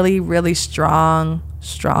really, really strong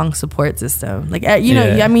support system. Like, you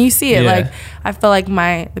know, Yeah. I mean, you see it. Yeah. Like, I feel like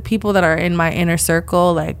the people that are in my inner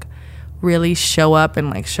circle like really show up and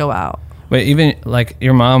like show out. Wait, even like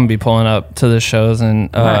your mom be pulling up to the shows and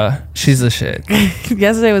she's the shit.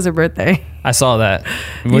 Yesterday was her birthday. I saw that.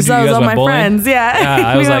 You saw all my friends, yeah.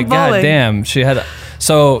 I We was went like, God bowling. damn. She had.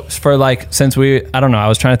 So for like, since I don't know, I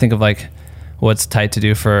was trying to think of like what's tight to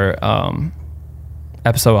do for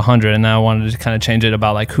episode 100, and now I wanted to kind of change it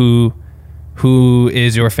about like who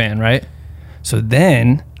is your fan, right? So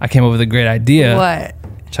then I came up with a great idea. What?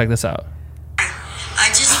 Check this out. I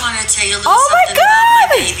just want to tell you a little Oh my something about my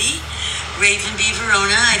God! baby, Raven B.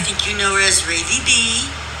 Verona. I think you know her as Ravy B.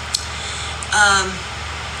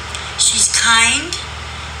 She's kind,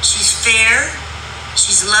 she's fair,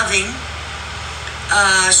 she's loving,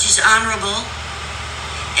 she's honorable,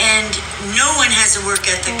 and no one has a work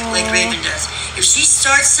ethic like Raven does. If she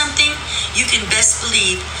starts something, you can best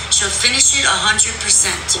believe she'll finish it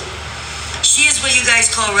 100%. She is what you guys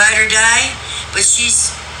call ride or die, but she's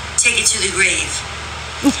take it to the grave.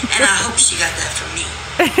 And I hope she got that from me.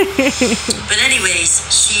 But anyways,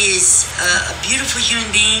 she is a beautiful human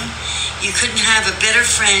being. You couldn't have a better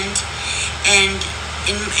friend. And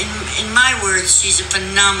in my words, she's a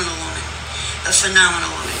phenomenal woman. A phenomenal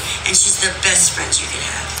woman. And she's the best friend you could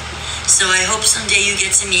have. So I hope someday you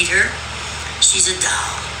get to meet her. She's a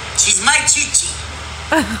doll. She's my Chi-Chi.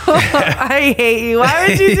 I hate you. Why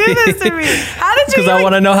would you do this to me? How did you? Because I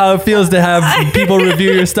want to know how it feels to have people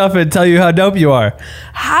review your stuff and tell you how dope you are.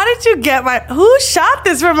 How did you get who shot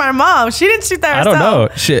this for my mom? She didn't shoot that I herself. don't know.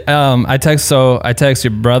 Shit. I text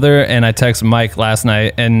your brother and I text Mike last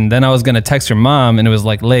night, and then I was gonna text your mom, and it was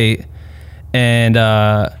like late, and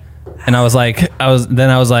I was like,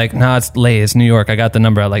 nah, it's late. It's New York. I got the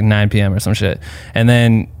number at like 9 p.m. or some shit, and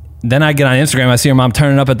then I get on Instagram. I see your mom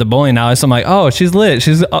turning up at the bowling alley. So I'm like, oh, she's lit.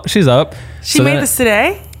 She's up. She So made then- this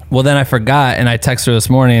today? Well, then I forgot, and I texted her this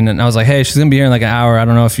morning, and I was like, hey, she's going to be here in like an hour. I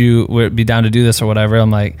don't know if you would be down to do this or whatever.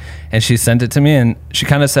 I'm like, and she sent it to me, and she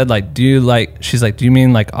kind of said, like, she's like, do you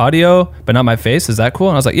mean like audio, but not my face? Is that cool?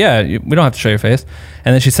 And I was like, yeah, we don't have to show your face.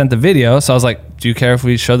 And then she sent the video, so I was like, do you care if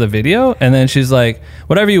we show the video? And then she's like,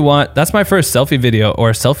 whatever you want. That's my first selfie video,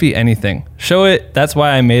 or selfie anything. Show it. That's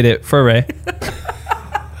why I made it for Ray.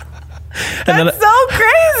 That's so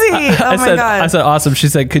crazy. Oh my God. I said, awesome. She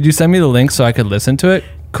said, could you send me the link so I could listen to it?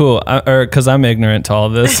 Cool. Because I'm ignorant to all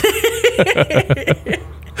of this.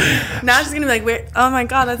 Now she's gonna be like, wait, oh my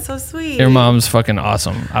God, that's so sweet. Your mom's fucking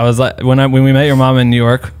awesome. I was like, when we met your mom in New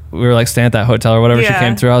York, we were like staying at that hotel or whatever. She Yeah.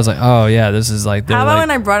 came through. I was like, oh yeah, this is like. How about like,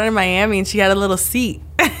 when I brought her to Miami and she had a little seat?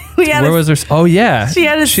 We had where was her? Oh yeah, She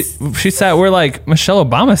had a she sat where like Michelle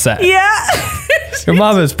Obama sat. Yeah. Your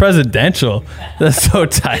mom is presidential. That's so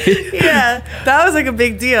tight. Yeah, that was like a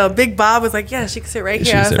big deal. Big Bob was like, yeah, she can sit right here.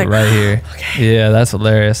 She I was sit like, right here. Okay. Yeah, that's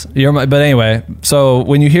hilarious. But anyway, so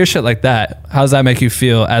when you hear shit like that, how does that make you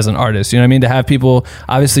feel as an artist? You know what I mean? To have people,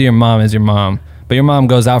 obviously your mom is your mom, but your mom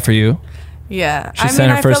goes out for you. Yeah, She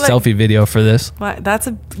sent her first selfie video for this. That's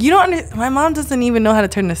a you don't. My mom doesn't even know how to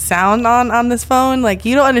turn the sound on this phone. Like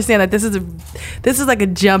you don't understand that this is like a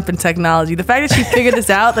jump in technology. The fact that she figured this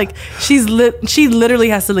out, like she literally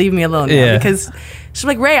has to leave me alone now Yeah. because she's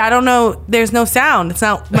like, Ray, I don't know. There's no sound. It's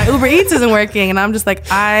not my Uber Eats isn't working, and I'm just like,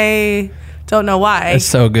 I don't know why. It's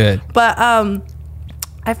so good. But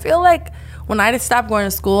I feel like when I just stopped going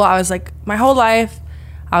to school, I was like my whole life.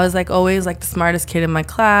 I was like always like the smartest kid in my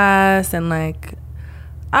class, and like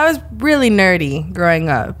I was really nerdy growing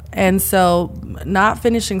up. And so not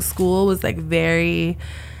finishing school was like very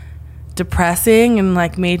depressing and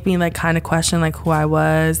like made me like kind of question like who I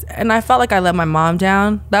was. And I felt like I let my mom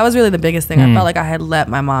down. That was really the biggest thing. I felt like I had let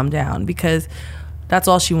my mom down because that's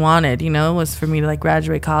all she wanted, you know, was for me to like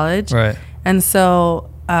graduate college. Right. And so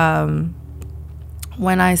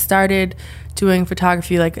when I started doing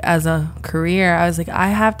photography like as a career, I was like, I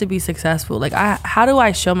have to be successful. Like how do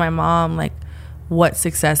I show my mom like what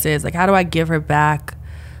success is? Like how do I give her back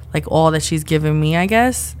like all that she's given me, I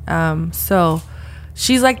guess? So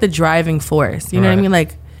she's like the driving force, you know what I mean?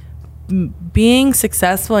 Like being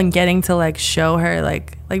successful and getting to like show her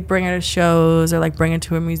like bring her to shows or like bring her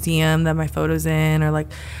to a museum that my photo's in, or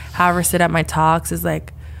like have her sit at my talks is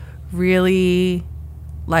like really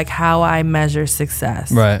like how I measure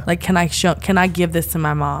success. Right. Like can I give this to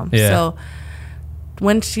my mom? Yeah. So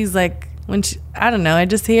when she's like I don't know,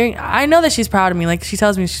 I know that she's proud of me. Like she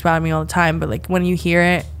tells me she's proud of me all the time, but like when you hear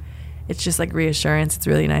it, it's just like reassurance. It's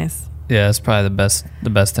really nice. Yeah, it's probably the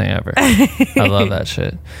best thing ever. I love that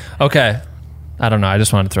shit. Okay. I don't know. I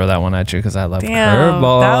just wanted to throw that one at you because I love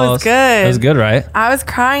curveballs. That was good. That was good, right? I was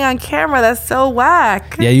crying on camera. That's so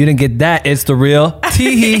whack. Yeah, you didn't get that. It's the real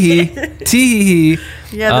tee-hee-hee. Tee-hee-hee.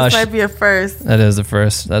 Yeah, this might be a first. That is the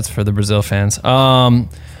first. That's for the Brazil fans.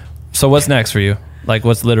 So what's next for you? Like,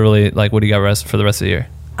 what's literally, like, what do you got for the rest of the year?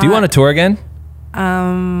 Do you want to tour again?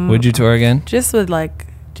 Would you tour again? Just with, like,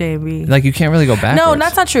 J&B. Like, you can't really go backwards. No,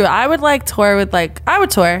 that's not true. I would, like, tour with, like, I would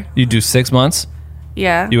tour. You do 6 months?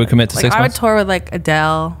 Yeah. You would commit to like, 6 I months? would tour with, like,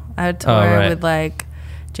 Adele. I would tour right. with, like,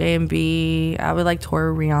 J&B. I would, like,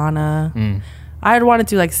 tour Rihanna. I'd want to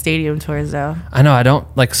do, like, stadium tours, though. I know. I don't,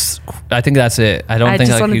 like, I think that's it. I think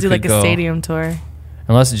just like, want to you do, could like, go, a stadium tour.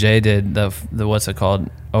 Unless Jay did the what's it called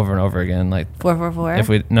over and over again, like 444. If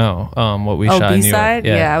we what we shot in New York. B-side?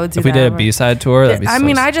 Yeah, I would do if we that did a one. B-side tour, that'd be I so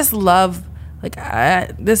mean, I just love, like,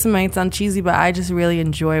 this might sound cheesy, but I just really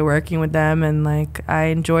enjoy working with them, and like I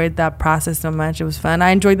enjoyed that process so much. It was fun. I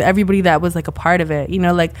enjoyed everybody that was like a part of it. You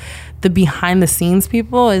know, like the behind the scenes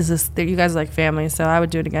people is just you guys are like family. So I would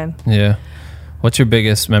do it again. Yeah. What's your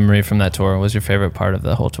biggest memory from that tour? What was your favorite part of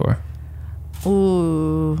the whole tour?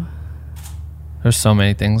 Ooh. There's so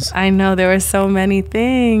many things. I know there were so many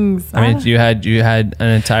things. I mean, you had an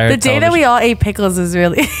entire. The day that we all ate pickles was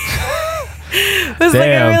really. It was like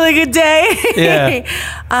a really good day. Yeah.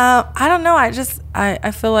 I don't know. I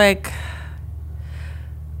feel like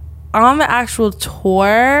on the actual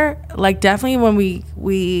tour, like definitely when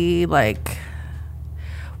we like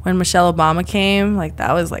when Michelle Obama came, like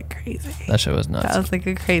that was like crazy. That shit was nuts. That was like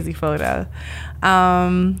a crazy photo.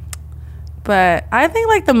 But I think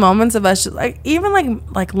like the moments of us, like even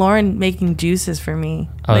like Lauren making juices for me,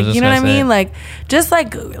 like you know what I mean, like just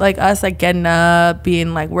like us like getting up,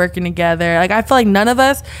 being like working together. Like I feel like none of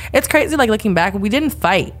us. It's crazy. Like looking back, we didn't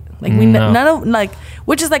fight. Like none of like,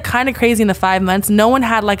 which is like kind of crazy in the 5 months. No one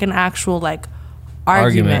had like an actual like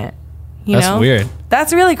argument. You That's know? weird.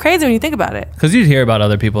 That's really crazy when you think about it. Because you'd hear about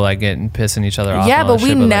other people like pissing each other off. Yeah, and all but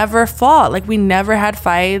that we shit, never fought. Like we never had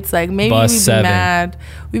fights. Like maybe Bus we'd be 7. mad.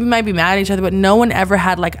 We might be mad at each other, but no one ever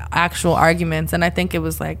had like actual arguments. And I think it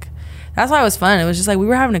was like, that's why it was fun. It was just like we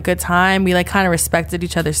were having a good time. We like kind of respected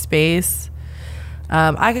each other's space.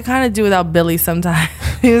 I could kind of do without Billy sometimes.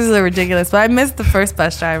 He was so ridiculous, but I missed the first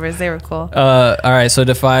bus drivers. They were cool. All right, so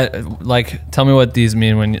tell me what these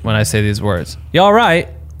mean when I say these words. You all right?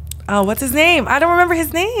 Oh, what's his name? I don't remember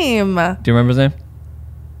his name. Do you remember his name?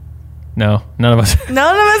 No, none of us.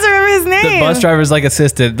 None of us remember his name. The bus driver's like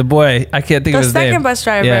assisted. The boy, I can't think of his name. The second bus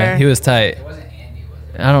driver. Yeah, he was tight. It wasn't Andy, was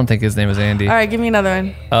it? I don't think his name was Andy. All right, give me another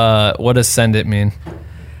one. What does send it mean?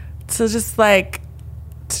 So just like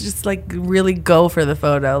really go for the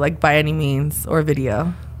photo, like by any means, or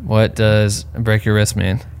video. What does break your wrist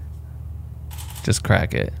mean? Just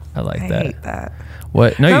crack it. I like I that. hate that.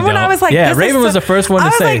 What? No, Remember you don't. when I was like, yeah, this Raven is was so- the first one to I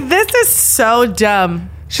was say. like, this is so dumb.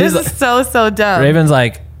 She's This is so dumb. Raven's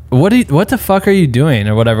like, what the fuck are you doing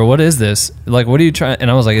or whatever? What is this? Like, what are you trying? And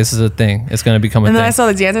I was like, this is a thing. It's gonna become a And thing. then I saw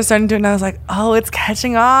the dancer starting to do it, and I was like, oh, it's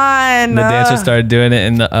catching on. The dancer started doing it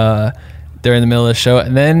in the during the middle of the show,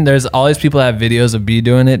 and then there's all these people that have videos of B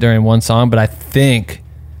doing it during one song, but I think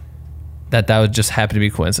that would just happen to be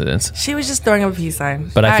coincidence. She was just throwing up a peace sign.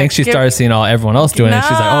 But I think she started seeing everyone else doing it.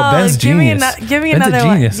 She's like, oh, Ben's genius. Give me Ben's a another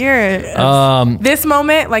one. genius. You're this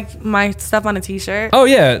moment, like my stuff on a t-shirt. Oh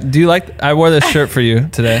yeah, do you like? I wore this shirt for you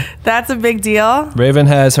today. That's a big deal. Raven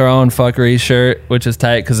has her own fuckery shirt, which is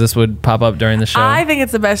tight because this would pop up during the show. I think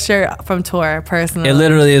it's the best shirt from tour, personally. It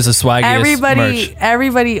literally is the swaggiest merch.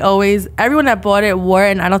 Everyone that bought it wore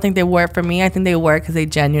it, and I don't think they wore it for me. I think they wore it because they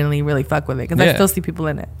genuinely really fuck with it. Because Yeah. I still see people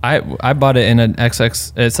in it. I bought it in an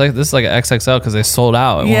XX. It's like this is like an XXL because they sold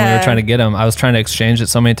out when we Yeah. were trying to get them. I was trying to exchange it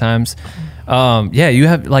so many times. Yeah, you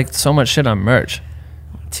have like so much shit on merch.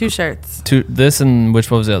 2 shirts. This and what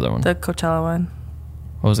was the other one? The Coachella one.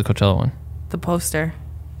 What was the Coachella one? The poster.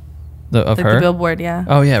 Of Like her? the billboard, yeah.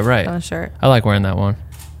 Oh yeah, right. On a shirt. I like wearing that one.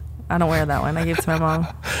 I don't wear that one. I gave it to my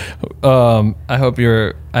mom. I hope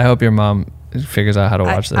your mom figures out how to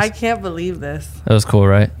watch this. I can't believe this. That was cool,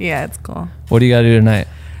 right? Yeah, it's cool. What do you got to do tonight?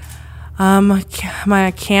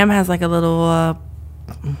 My cam has like a little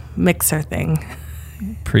mixer thing.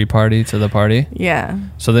 Pre-party to the party? Yeah.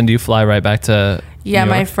 So then do you fly right back to Yeah,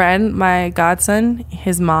 New my York? friend, my godson,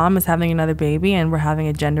 his mom is having another baby, and we're having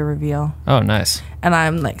a gender reveal. Oh, nice. And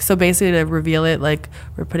I'm like, so basically to reveal it, like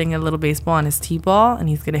we're putting a little baseball on his T-ball, and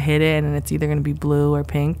he's gonna hit it, and it's either gonna be blue or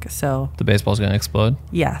pink. So The baseball's going to explode?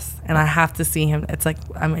 yes, and I have to see him. It's like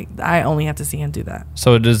I only have to see him do that.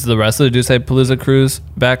 So does the rest of the Duce Palooza cruise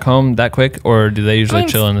back home that quick, or do they usually I mean,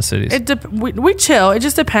 chill in the cities? We chill. It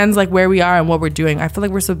just depends like where we are and what we're doing. I feel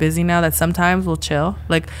like we're so busy now that sometimes we'll chill.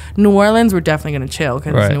 Like New Orleans, we're definitely gonna chill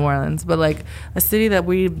because Right. it's New Orleans. But like a city that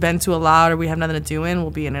we've been to a lot or we have nothing to do in,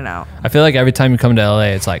 we'll be in and out. I feel like every time you come to LA,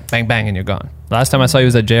 it's like bang, bang, and you're gone. Last time I saw you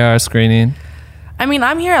was at JR screening. I mean,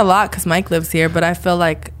 I'm here a lot because Mike lives here, but I feel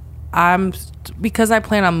like because I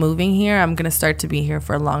plan on moving here, I'm gonna start to be here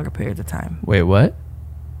for a longer period of time. Wait, what?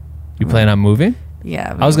 You plan on moving?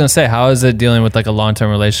 Yeah. I was going to say, how is it dealing with like a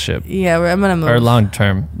long-term relationship? Yeah, I'm gonna move. Or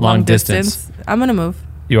long distance? I'm gonna move.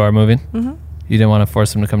 You are moving? Mm-hmm. You didn't want to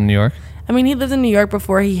force him to come to New York? I mean, he lived in New York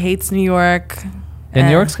before. He hates New York. And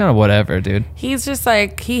New York's kind of whatever, dude. He's just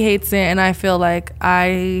like, he hates it, and I feel like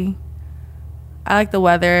I like the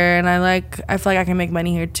weather, and I feel like I can make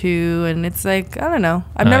money here too, and it's like, I don't know.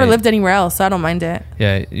 I've never lived anywhere else, so I don't mind it.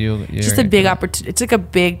 Yeah, you're Just a big opportunity. It's like a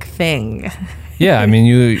big thing. Yeah, I mean,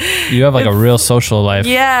 you have like a real social life.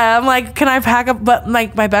 Yeah, I'm like, can I pack up? But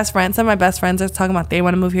like some of my best friends are talking about they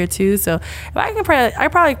want to move here too. So if I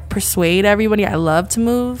probably persuade everybody I love to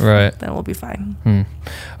move, right? Then we'll be fine.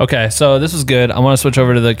 Okay, so this was good. I want to switch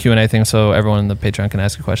over to the Q&A thing so everyone in the Patreon can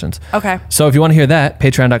ask you questions. Okay. So if you want to hear that,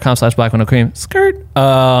 patreon.com/blackwindowcream. Skirt.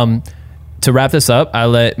 To wrap this up, I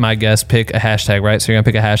let my guests pick a hashtag, right? So you're going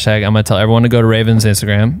to pick a hashtag. I'm going to tell everyone to go to Raven's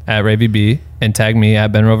Instagram, @RavyB, and tag me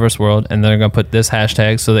at BenRoversWorld, and they're going to put this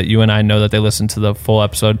hashtag so that you and I know that they listened to the full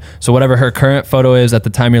episode. So whatever her current photo is at the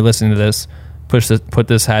time you're listening to this, put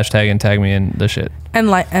this hashtag and tag me in the shit. And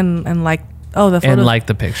like the photos. And like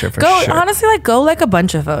the picture for sure. Honestly, go like a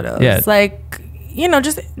bunch of photos. Yeah. Like,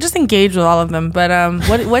 just engage with all of them. But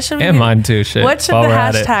what should we And mine too, shit. What should while the we're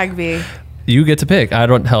at it. hashtag be? You get to pick. I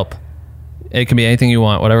don't help. It can be anything you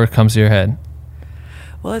want, whatever comes to your head.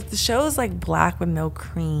 Well, if the show is like black with no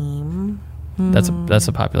cream. That's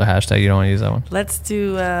a popular hashtag. You don't want to use that one. Let's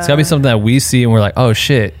do. It's gotta be something that we see and we're like, oh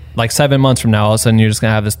shit! Like 7 months from now, all of a sudden you're just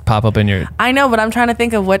gonna have this pop up in your. I know, but I'm trying to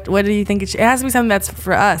think of what do you think it should. It has to be something that's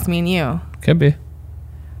for us, me and you. Could be.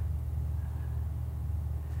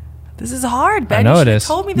 This is hard, Ben. I know you it is.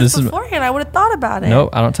 Told me this beforehand. I would have thought about it. Nope,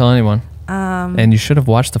 I don't tell anyone. And you should have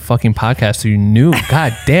watched the fucking podcast so you knew.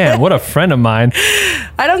 God damn, what a friend of mine.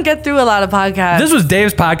 I don't get through a lot of podcasts. This was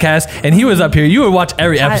Dave's podcast, and he was up here. You would watch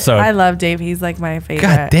every episode. I love Dave. He's like my favorite.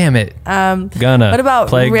 God damn it. Gonna. What about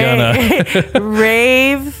play Gonna?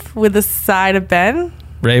 Rave with the side of Ben?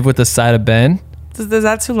 Rave with the side of Ben? Is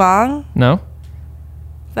that too long? No?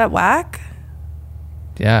 Is that whack?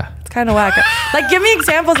 Yeah. It's kind of whack. Like, give me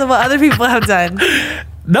examples of what other people have done.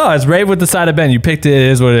 No, it's Rave with the side of Ben. You picked it. It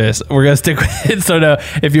is what it is. We're going to stick with it. So, no,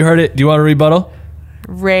 if you heard it, do you want a rebuttal?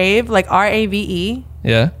 Rave, like RAVE.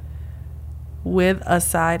 Yeah. With a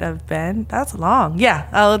side of Ben. That's long. Yeah,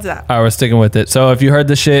 let's do that. All right, we're sticking with it. So, if you heard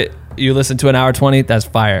the shit, you listened to an hour 20, that's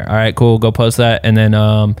fire. All right, cool. Go post that. And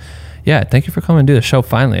then, yeah, thank you for coming and do the show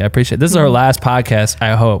finally. I appreciate it. This is our last podcast,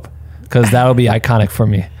 I hope, because that'll be iconic for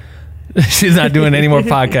me. She's not doing any more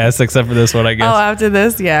podcasts except for this one, I guess. Oh, after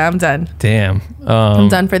this? Yeah, I'm done. Damn. I'm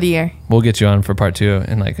done for the year. We'll get you on for part 2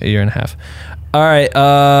 in like a year and a half. All right.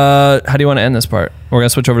 How do you want to end this part? We're going to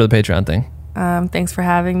switch over to the Patreon thing. Thanks for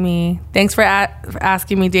having me. Thanks for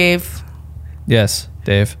asking me, Dave. Yes,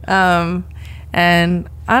 Dave. And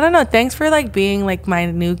I don't know. Thanks for like being like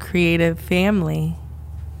my new creative family.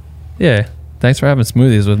 Yeah. Thanks for having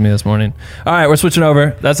smoothies with me this morning. All right, we're switching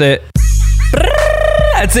over. That's it.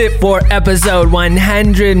 That's it for episode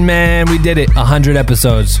 100, man. We did it. 100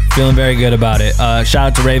 episodes. Feeling very good about it.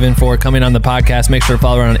 Shout out to Raven for coming on the podcast. Make sure to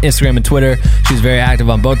follow her on Instagram and Twitter. She's very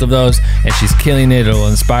active on both of those, and she's killing it. It'll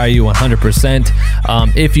inspire you 100%.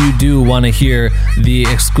 If you do want to hear the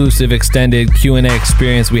exclusive extended Q&A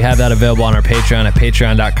experience, we have that available on our Patreon at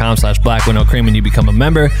patreon.com/blackwithnocream. When you become a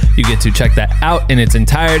member, you get to check that out in its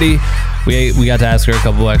entirety. We got to ask her a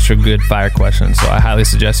couple extra good fire questions, so I highly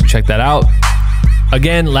suggest you check that out.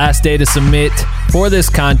 Again, last day to submit for this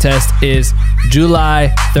contest is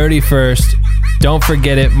July 31st. Don't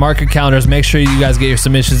forget it. Mark your calendars. Make sure you guys get your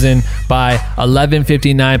submissions in by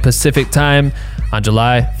 11:59 Pacific time on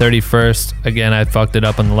July 31st. Again, I fucked it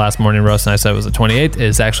up on the last morning roast and I said it was the 28th.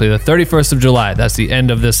 It's actually the 31st of July. That's the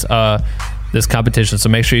end of this this competition, so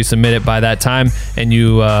make sure you submit it by that time, and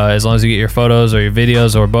you as long as you get your photos or your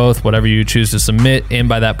videos or both, whatever you choose to submit in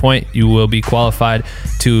by that point, you will be qualified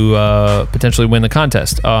to potentially win the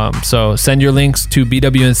contest. So send your links to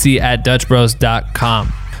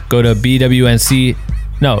bwnc@dutchbros.com. Go to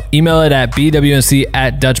email it at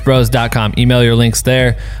bwnc@dutchbros.com. Email your links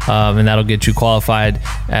there, and that'll get you qualified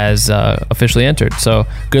as officially entered. So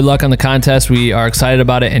good luck on the contest. We are excited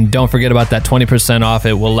about it, and don't forget about that 20% off.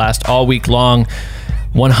 It will last all week long.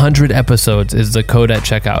 100 episodes is the code at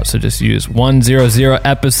checkout, so just use 100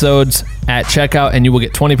 episodes at checkout and you will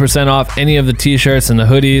get 20% off any of the t-shirts and the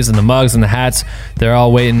hoodies and the mugs and the hats. They're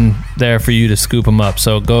all waiting there for you to scoop them up,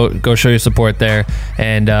 so go show your support there,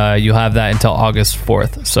 and you'll have that until August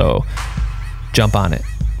 4th, so jump on it.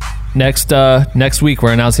 Next week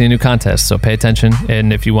we're announcing a new contest, so pay attention,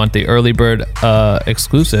 and if you want the early bird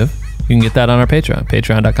exclusive, you can get that on our Patreon,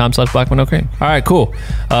 patreon.com/blackwithnocream. All right, cool.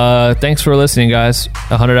 Thanks for listening, guys.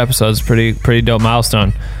 100 episodes, pretty dope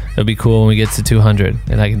milestone. It'll be cool when we get to 200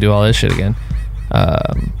 and I can do all this shit again.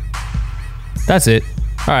 That's it.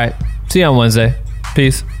 All right. See you on Wednesday.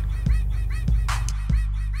 Peace.